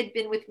 And he had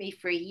been with me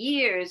for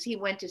years. He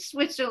went to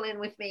Switzerland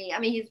with me. I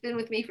mean, he's been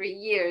with me for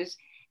years.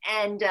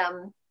 And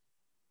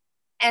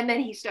then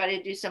he started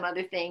to do some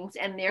other things.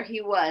 And there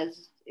he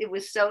was. It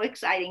was so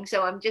exciting.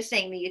 So I'm just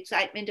saying, the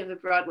excitement of a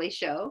Broadway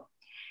show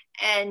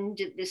and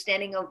the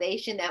standing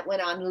ovation that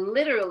went on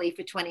literally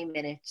for 20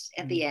 minutes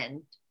at the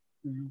end.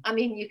 Mm-hmm. I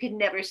mean, you could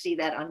never see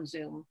that on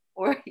Zoom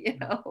or,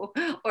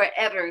 or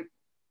ever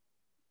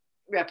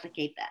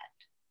replicate that.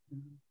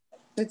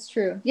 That's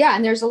true. Yeah.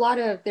 And there's a lot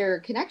of there are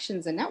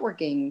connections and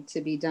networking to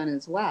be done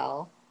as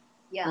well.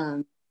 Yeah.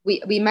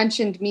 We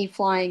mentioned me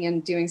flying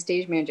and doing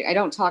stage managing. I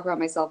don't talk about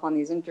myself on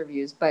these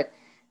interviews, but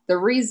the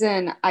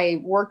reason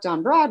I worked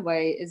on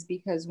Broadway is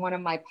because two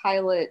of my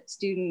pilot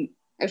student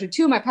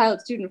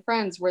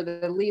friends were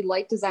the lead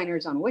light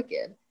designers on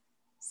Wicked.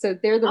 So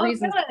they're the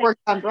reasons I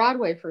worked on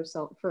Broadway for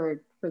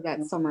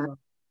that summer.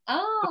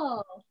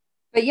 Oh.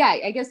 But yeah,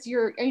 I guess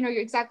you're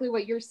exactly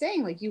what you're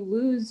saying. Like you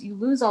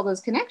lose all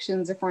those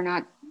connections if we're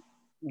not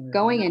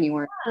going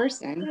anywhere in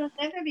person. It'll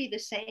never be the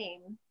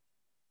same.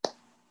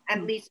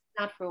 At least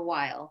not for a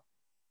while.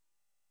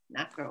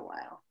 Not for a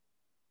while.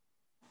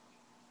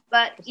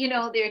 But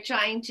they're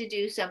trying to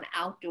do some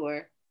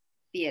outdoor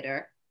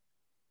theater.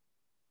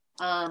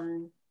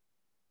 So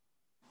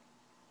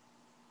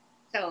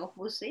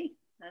we'll see.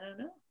 I don't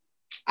know.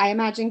 I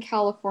imagine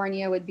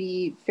California would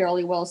be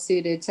fairly well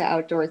suited to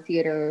outdoor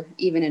theater,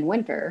 even in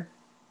winter.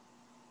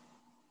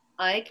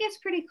 It gets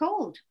pretty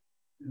cold.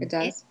 It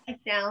does.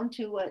 It's down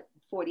to what,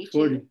 42?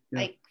 40, yeah.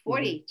 Like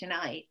 40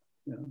 tonight.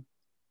 Yeah.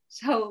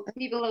 So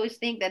people always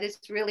think that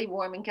it's really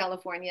warm in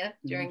California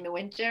during the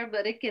winter,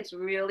 but it gets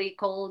really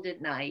cold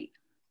at night.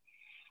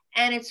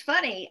 And it's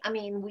funny. I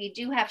mean, we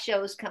do have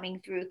shows coming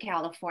through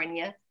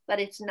California, but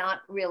it's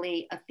not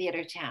really a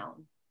theater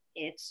town.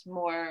 It's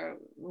more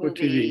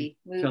movie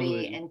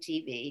and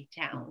TV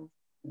town.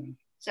 Yeah.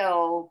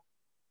 So,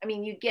 I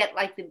mean, you get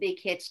like the big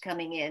hits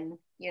coming in,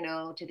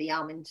 to the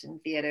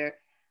Almonson Theater,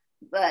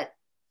 but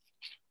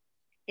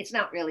it's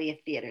not really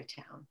a theater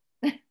town.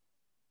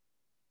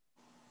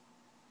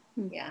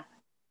 Yeah.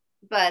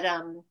 But,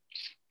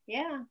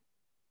 yeah.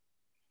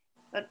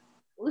 But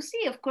we'll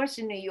see. Of course,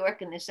 in New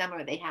York in the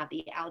summer, they have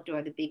the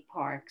outdoor, the big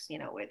parks,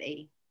 where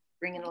they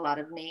bring in a lot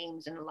of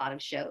names and a lot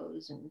of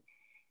shows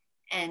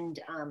and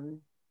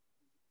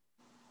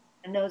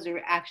those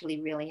are actually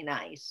really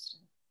nice.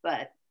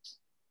 But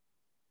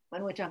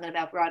when we're talking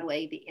about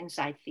Broadway, the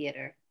inside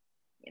theater,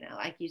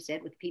 like you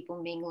said, with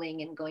people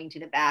mingling and going to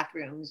the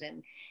bathrooms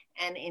and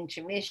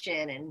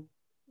intermission and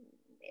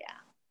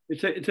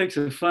it takes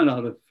the fun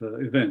out of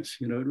events,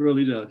 it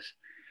really does.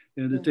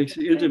 And it takes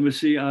the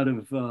intimacy out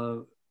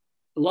of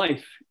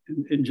life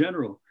in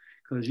general.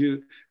 Because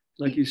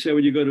like you said,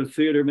 when you go to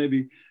theater,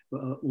 maybe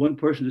one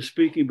person is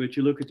speaking, but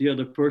you look at the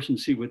other person,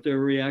 see what their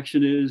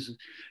reaction is.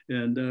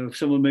 And if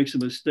someone makes a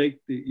mistake,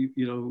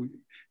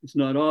 it's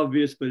not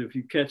obvious, but if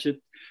you catch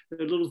it,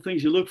 there are little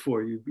things you look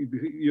for.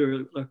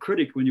 You're a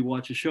critic when you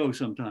watch a show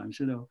sometimes,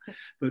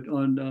 but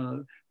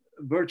on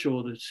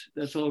virtual,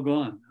 that's all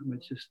gone. I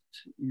mean,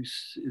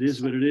 it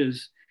is what it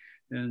is.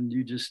 And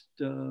you just,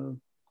 I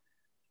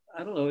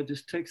don't know, it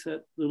just takes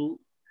that little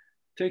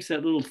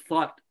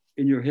thought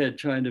in your head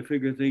trying to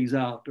figure things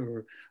out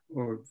or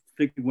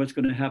thinking what's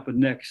going to happen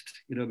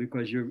next,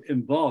 because you're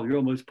involved. You're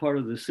almost part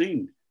of the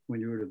scene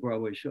when you're at a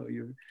Broadway show.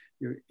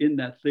 You're in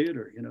that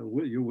theater,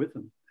 you're with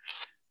them.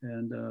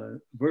 And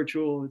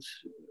virtual,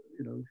 it's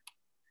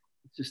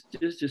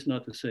just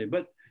not the same.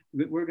 But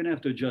we're going to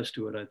have to adjust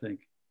to it, I think.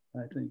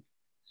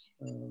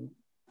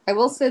 I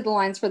will say the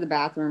lines for the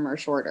bathroom are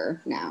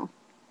shorter now.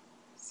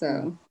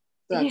 So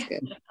that's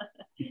good.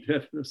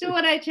 Definitely. So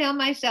what I tell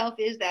myself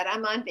is that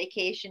I'm on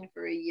vacation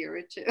for a year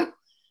or two.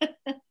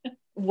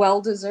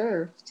 Well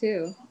deserved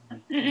too.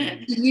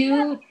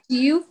 Do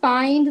you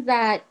find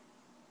that,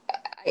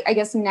 I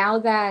guess now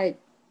that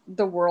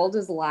the world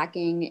is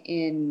lacking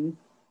in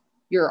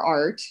your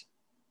art,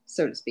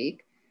 so to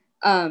speak,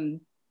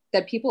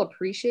 that people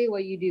appreciate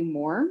what you do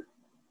more?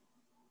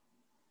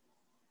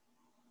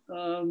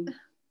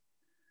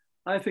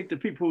 I think the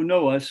people who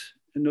know us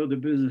and know the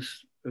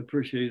business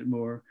appreciate it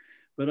more.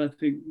 But I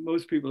think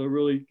most people are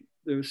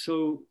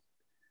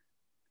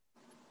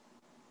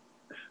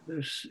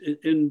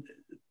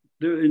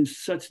they're in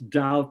such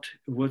doubt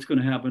of what's going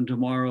to happen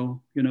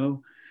tomorrow,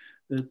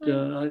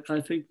 that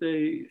I think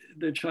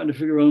they're trying to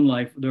figure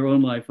their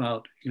own life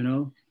out,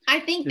 I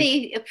think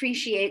they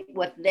appreciate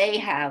what they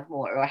have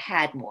more or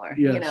had more,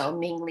 yes.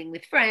 Mingling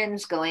with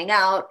friends, going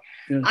out.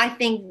 Yes. I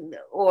think,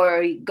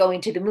 or going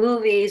to the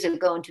movies or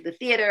going to the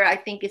theater. I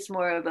think it's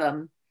more of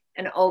an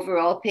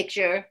overall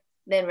picture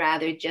than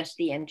rather just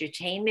the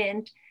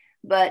entertainment,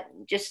 but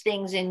just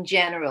things in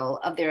general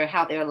of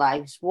how their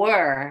lives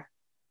were,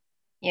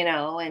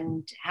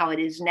 and how it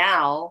is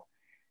now.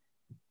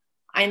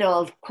 I know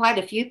of quite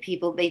a few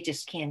people, they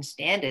just can't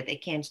stand it. They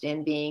can't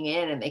stand being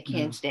in, and they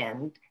can't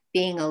stand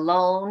being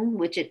alone,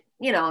 which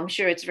I'm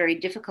sure it's very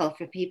difficult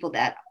for people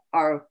that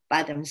are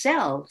by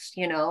themselves,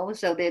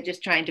 so they're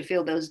just trying to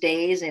fill those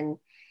days and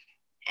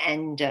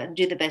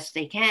do the best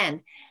they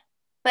can.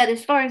 But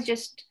as far as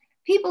just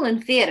people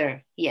in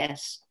theater,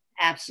 yes,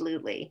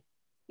 absolutely,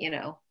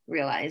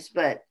 realize.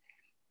 But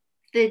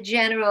the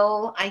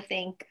general, I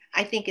think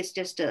it's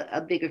just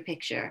a bigger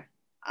picture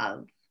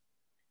of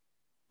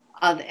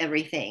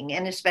everything,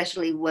 and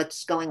especially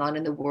what's going on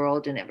in the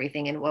world and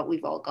everything and what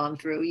we've all gone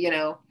through,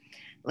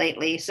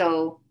 lately.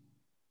 So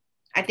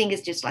I think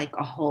it's just like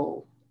a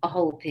whole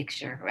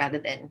picture rather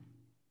than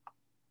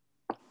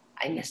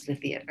I miss the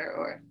theater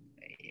or,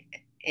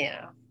 you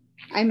know.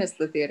 I miss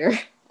the theater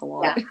a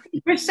lot. Yeah.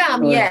 For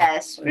some,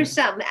 yes. For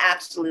some,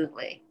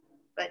 absolutely.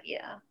 But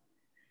yeah.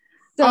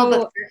 So,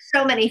 but there's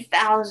so many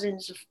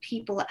thousands of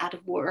people out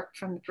of work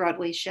from the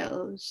Broadway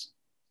shows.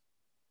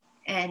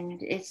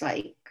 And it's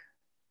like,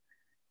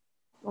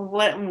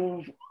 what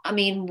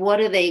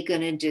are they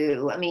going to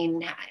do? I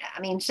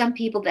mean, some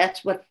people,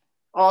 that's what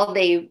all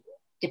they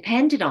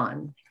depended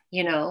on,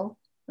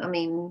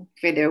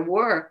 for their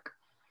work.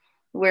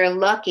 We're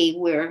lucky,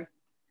 we're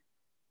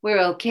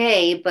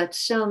okay, but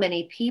so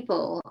many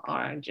people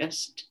are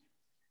just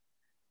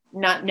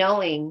not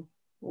knowing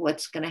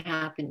what's going to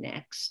happen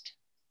next.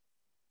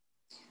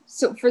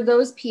 So for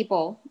those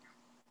people,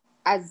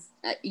 as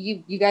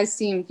you guys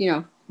seem,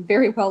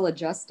 very well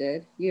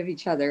adjusted. You have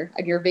each other,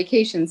 and your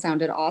vacation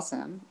sounded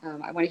awesome.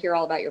 I want to hear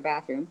all about your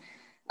bathroom.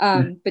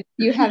 But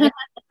do you have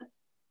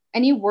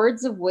any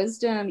words of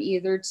wisdom,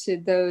 either to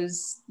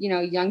those,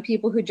 young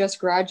people who just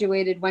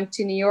graduated, went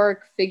to New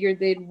York, figured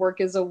they'd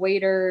work as a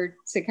waiter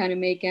to kind of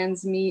make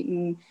ends meet?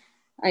 And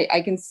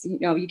I can see,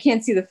 you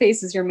can't see the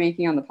faces you're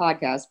making on the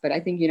podcast, but I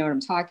think you know what I'm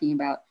talking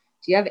about.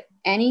 Do you have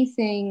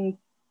anything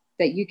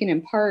that you can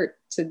impart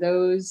to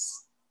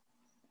those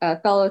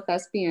fellow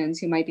thespians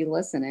who might be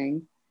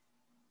listening?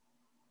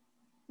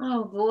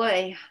 Oh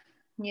boy,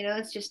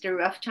 it's just a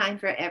rough time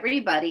for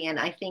everybody. And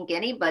I think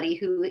anybody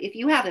who, if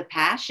you have a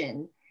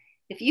passion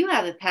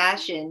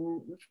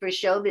for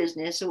show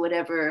business or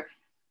whatever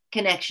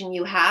connection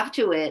you have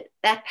to it,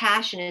 that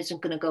passion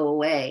isn't going to go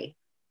away.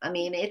 I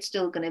mean, it's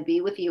still going to be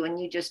with you, and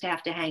you just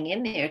have to hang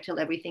in there till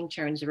everything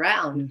turns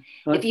around.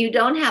 If you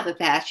don't have a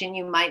passion,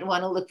 you might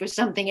want to look for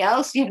something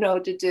else,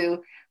 to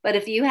do. But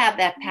if you have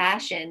that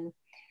passion,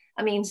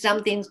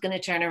 something's going to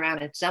turn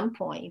around at some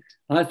point.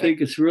 I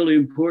think it's really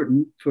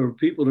important for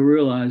people to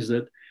realize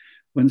that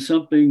when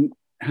something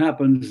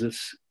happens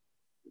that's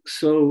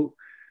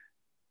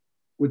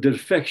that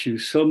affects you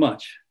so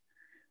much,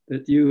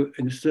 that you,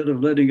 instead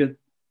of letting it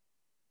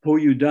pull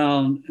you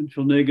down and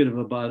feel negative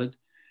about it,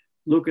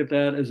 look at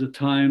that as a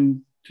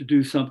time to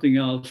do something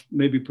else.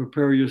 Maybe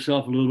prepare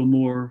yourself a little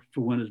more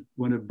for when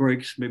it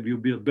breaks. Maybe you'll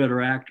be a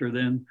better actor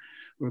then,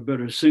 or a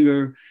better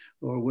singer,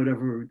 or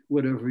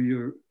whatever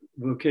your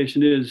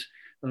vocation is.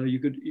 You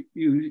could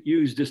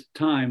use this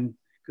time,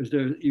 because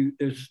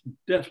there's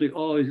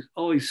definitely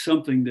always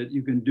something that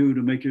you can do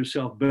to make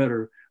yourself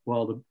better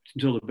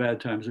until the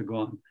bad times are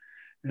gone.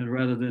 And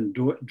rather than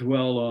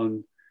dwell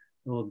on,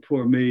 oh,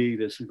 poor me,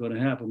 this is going to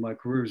happen, my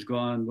career's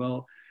gone.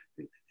 Well,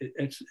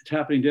 it's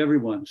happening to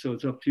everyone. So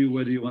it's up to you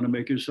whether you want to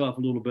make yourself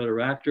a little better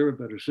actor, a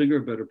better singer,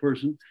 a better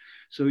person,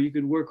 so you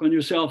can work on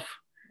yourself,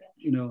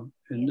 and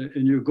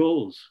your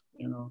goals,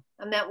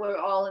 And that we're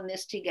all in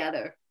this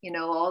together,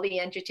 all the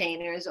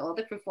entertainers, all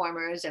the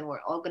performers, and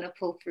we're all going to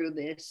pull through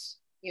this,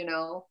 it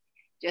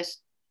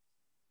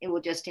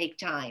will just take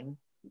time,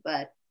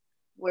 but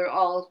we're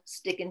all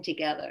sticking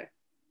together.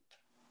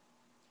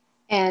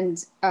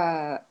 And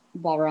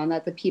while we're on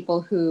that, the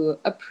people who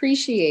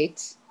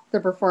appreciate the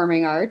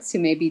performing arts, who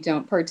maybe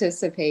don't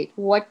participate,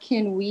 what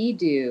can we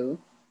do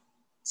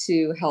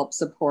to help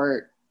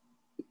support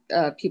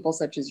people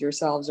such as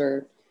yourselves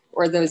or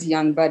those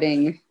young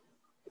budding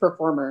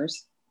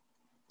performers?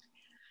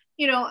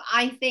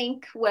 I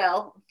think,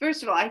 well,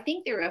 first of all, I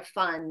think there are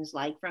funds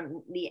like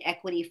from the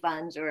equity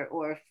funds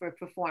or for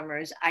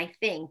performers. I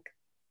think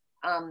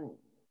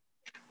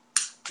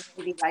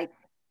maybe like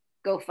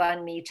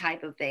GoFundMe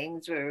type of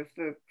things or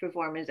for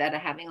performers that are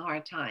having a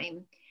hard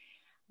time.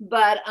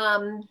 But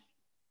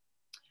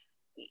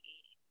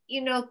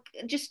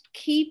just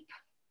keep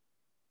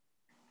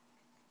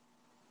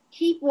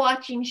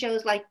watching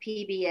shows like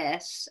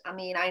PBS.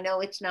 I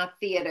know it's not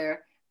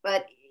theater,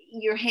 but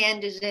your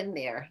hand is in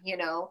there.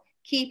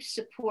 Keep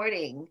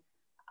supporting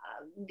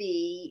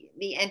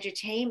the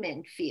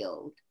entertainment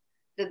field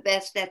the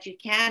best that you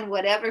can,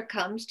 whatever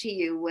comes to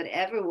you,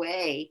 whatever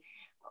way.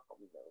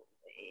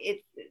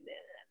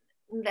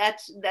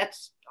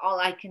 That's all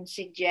I can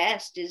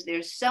suggest. Is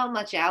there's so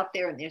much out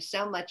there, and there's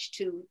so much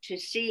to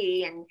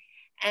see,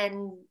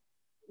 and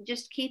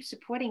just keep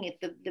supporting it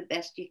the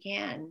best you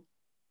can.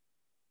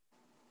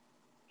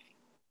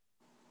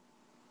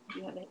 Do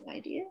you have any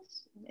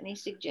ideas? Any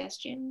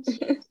suggestions?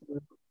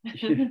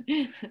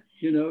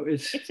 You know,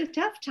 it's a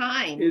tough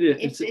time. it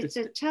is. It's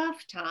a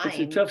tough time. It's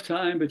a tough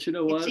time, but you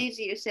know what? It's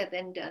easier said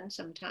than done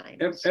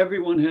sometimes.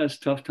 Everyone has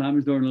tough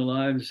times during their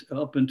lives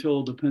up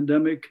until the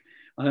pandemic.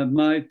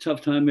 My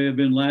tough time may have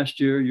been last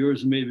year.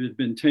 Yours maybe have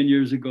been 10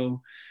 years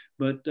ago,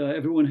 but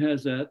everyone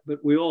has that.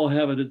 But we all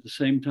have it at the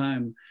same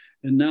time.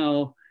 And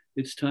now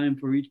it's time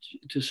for each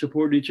to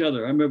support each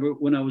other. I remember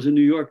when I was in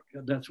New York,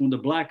 that's when the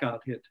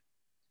blackout hit.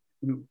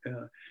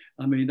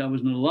 I mean, I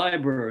was in the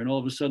library and all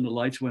of a sudden the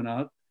lights went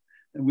out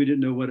and we didn't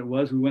know what it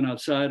was. We went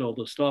outside, all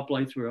the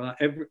stoplights were out,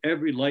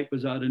 every light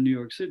was out in New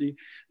York City,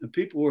 and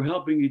people were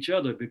helping each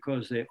other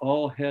because they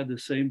all had the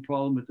same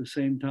problem at the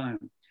same time.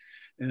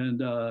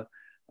 And I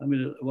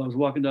mean, when I was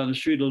walking down the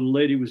street, a little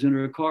lady was in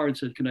her car and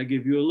said, "Can I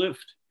give you a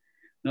lift?"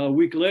 Now, a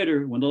week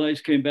later, when the lights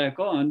came back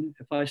on,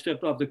 if I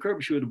stepped off the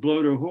curb, she would have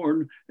blown her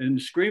horn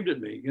and screamed at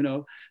me, you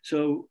know?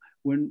 So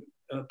when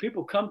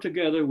people come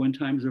together when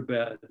times are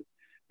bad,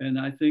 and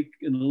I think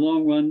in the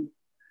long run,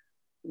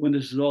 when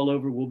this is all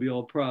over, we'll be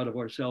all proud of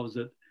ourselves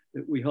that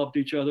we helped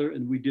each other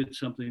and we did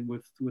something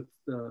with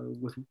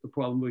the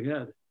problem we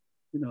had,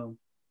 you know.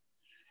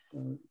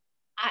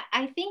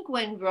 I think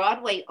when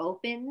Broadway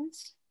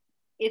opens,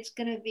 it's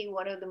going to be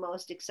one of the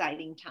most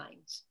exciting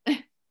times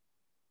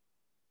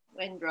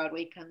when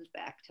Broadway comes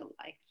back to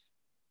life.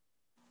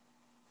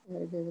 I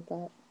agree with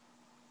that.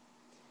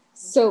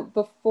 So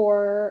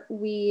before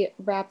we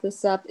wrap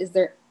this up, is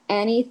there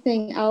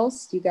anything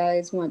else you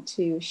guys want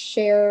to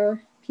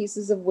share,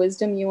 pieces of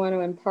wisdom you want to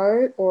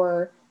impart,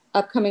 or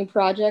upcoming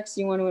projects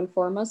you want to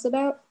inform us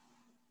about?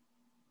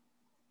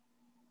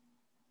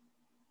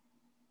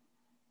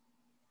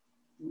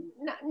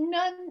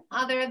 None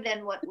other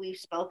than what we've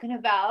spoken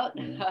about.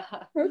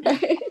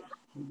 Okay.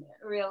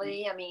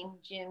 Really, I mean,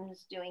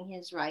 Jim's doing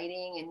his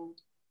writing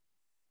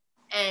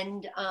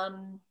and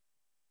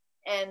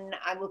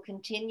I will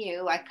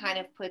continue. I kind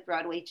of put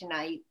Broadway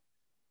Tonight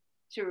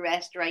to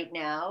rest right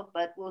now,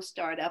 but we'll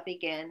start up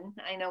again.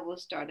 I know we'll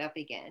start up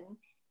again.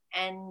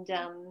 And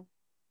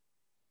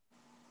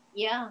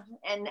yeah,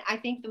 and I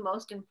think the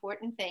most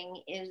important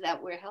thing is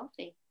that we're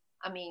healthy.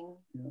 I mean,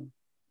 yeah.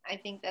 I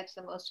think that's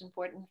the most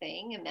important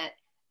thing, and that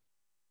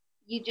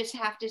you just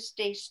have to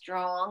stay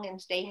strong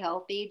and stay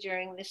healthy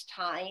during this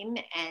time.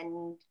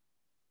 And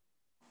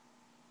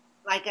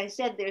like I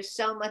said, there's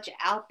so much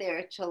out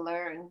there to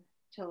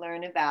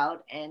learn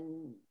about,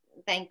 and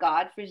thank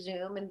God for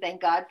Zoom, and thank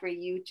God for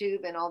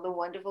YouTube and all the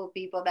wonderful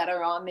people that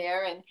are on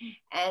there,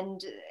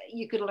 and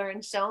you could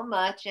learn so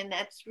much, and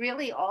that's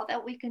really all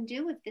that we can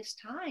do at this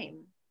time.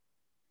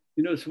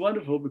 You know, it's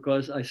wonderful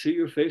because I see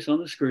your face on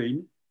the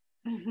screen.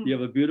 You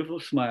have a beautiful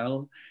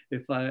smile.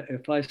 If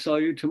I saw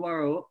you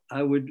tomorrow,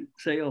 I would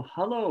say, "Oh,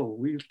 hello."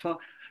 We've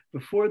talked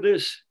before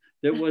this.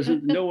 There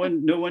wasn't no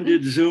one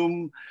did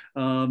Zoom.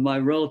 My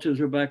relatives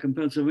are back in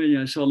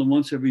Pennsylvania. I saw them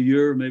once every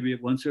year, maybe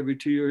once every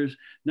 2 years.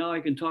 Now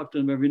I can talk to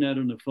them every night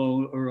on the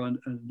phone or on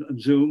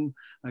Zoom.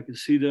 I can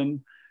see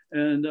them,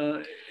 and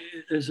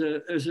there's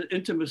an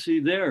intimacy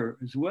there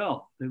as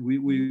well that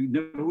we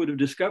never would have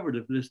discovered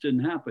if this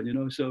didn't happen. You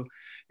know, so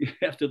you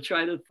have to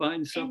try to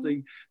find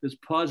something that's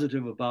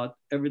positive about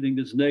everything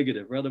that's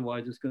negative.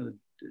 Otherwise,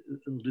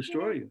 it'll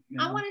destroy you. You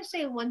know? I want to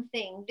say one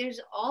thing. There's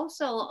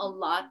also a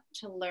lot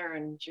to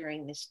learn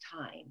during this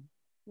time.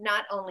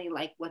 Not only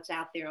like what's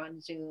out there on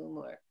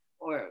Zoom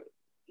or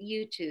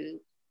YouTube,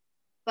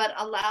 but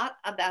a lot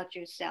about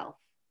yourself.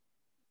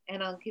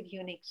 And I'll give you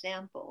an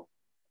example.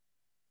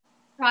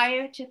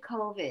 Prior to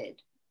COVID,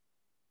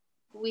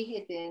 we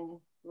had been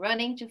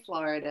running to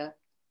Florida.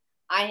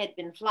 I had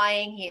been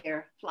flying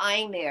here,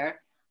 flying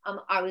there.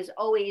 I was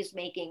always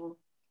making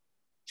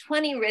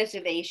 20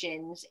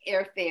 reservations,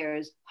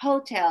 airfares,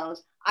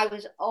 hotels. I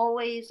was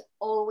always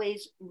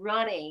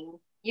running,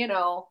 you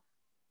know,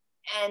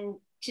 and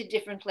to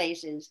different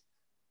places.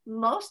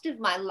 Most of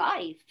my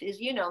life is,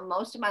 you know,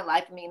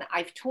 I mean,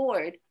 I've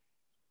toured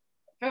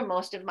for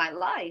most of my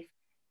life.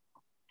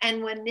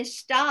 And when this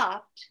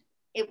stopped,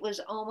 it was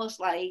almost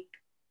like,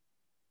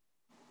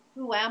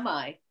 who am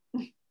I?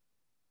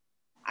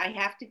 I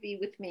have to be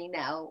with me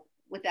now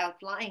without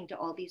flying to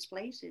all these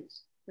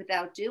places,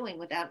 without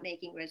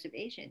making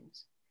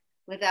reservations,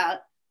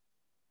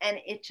 and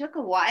it took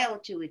a while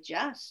to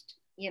adjust,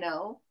 you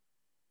know,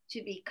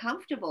 to be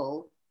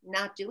comfortable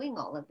not doing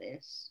all of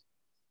this.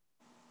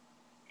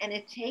 And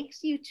it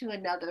takes you to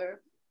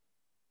another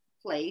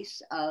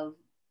place of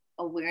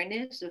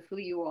awareness of who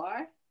you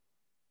are,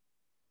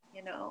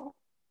 you know,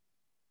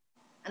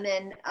 and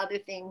then other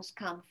things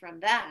come from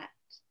that.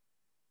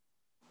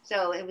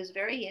 So it was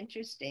very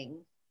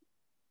interesting,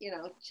 you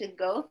know, to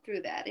go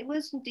through that. It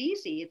wasn't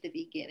easy at the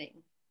beginning.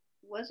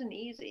 It wasn't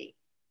easy.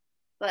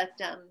 But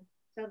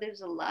so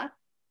there's a lot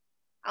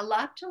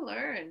to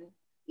learn,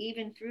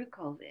 even through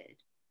COVID.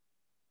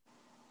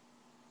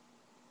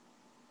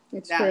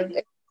 It's true.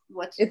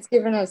 It's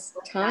given us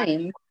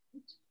time.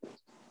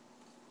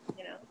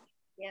 You know,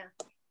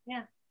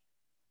 yeah.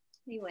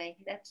 Anyway,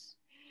 that's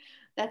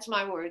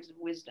my words of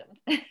wisdom.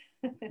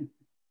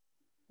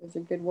 Those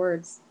are good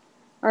words.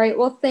 All right.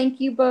 Well, thank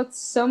you both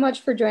so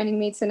much for joining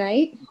me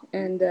tonight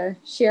and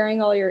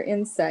sharing all your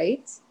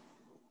insights.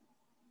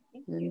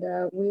 And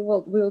we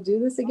will do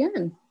this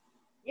again.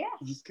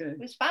 Yes. Okay. It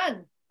was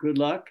fun. Good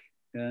luck,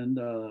 and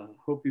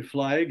hope you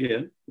fly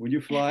again. When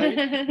you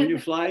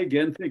fly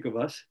again, think of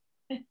us.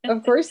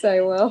 Of course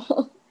I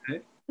will.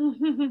 Okay.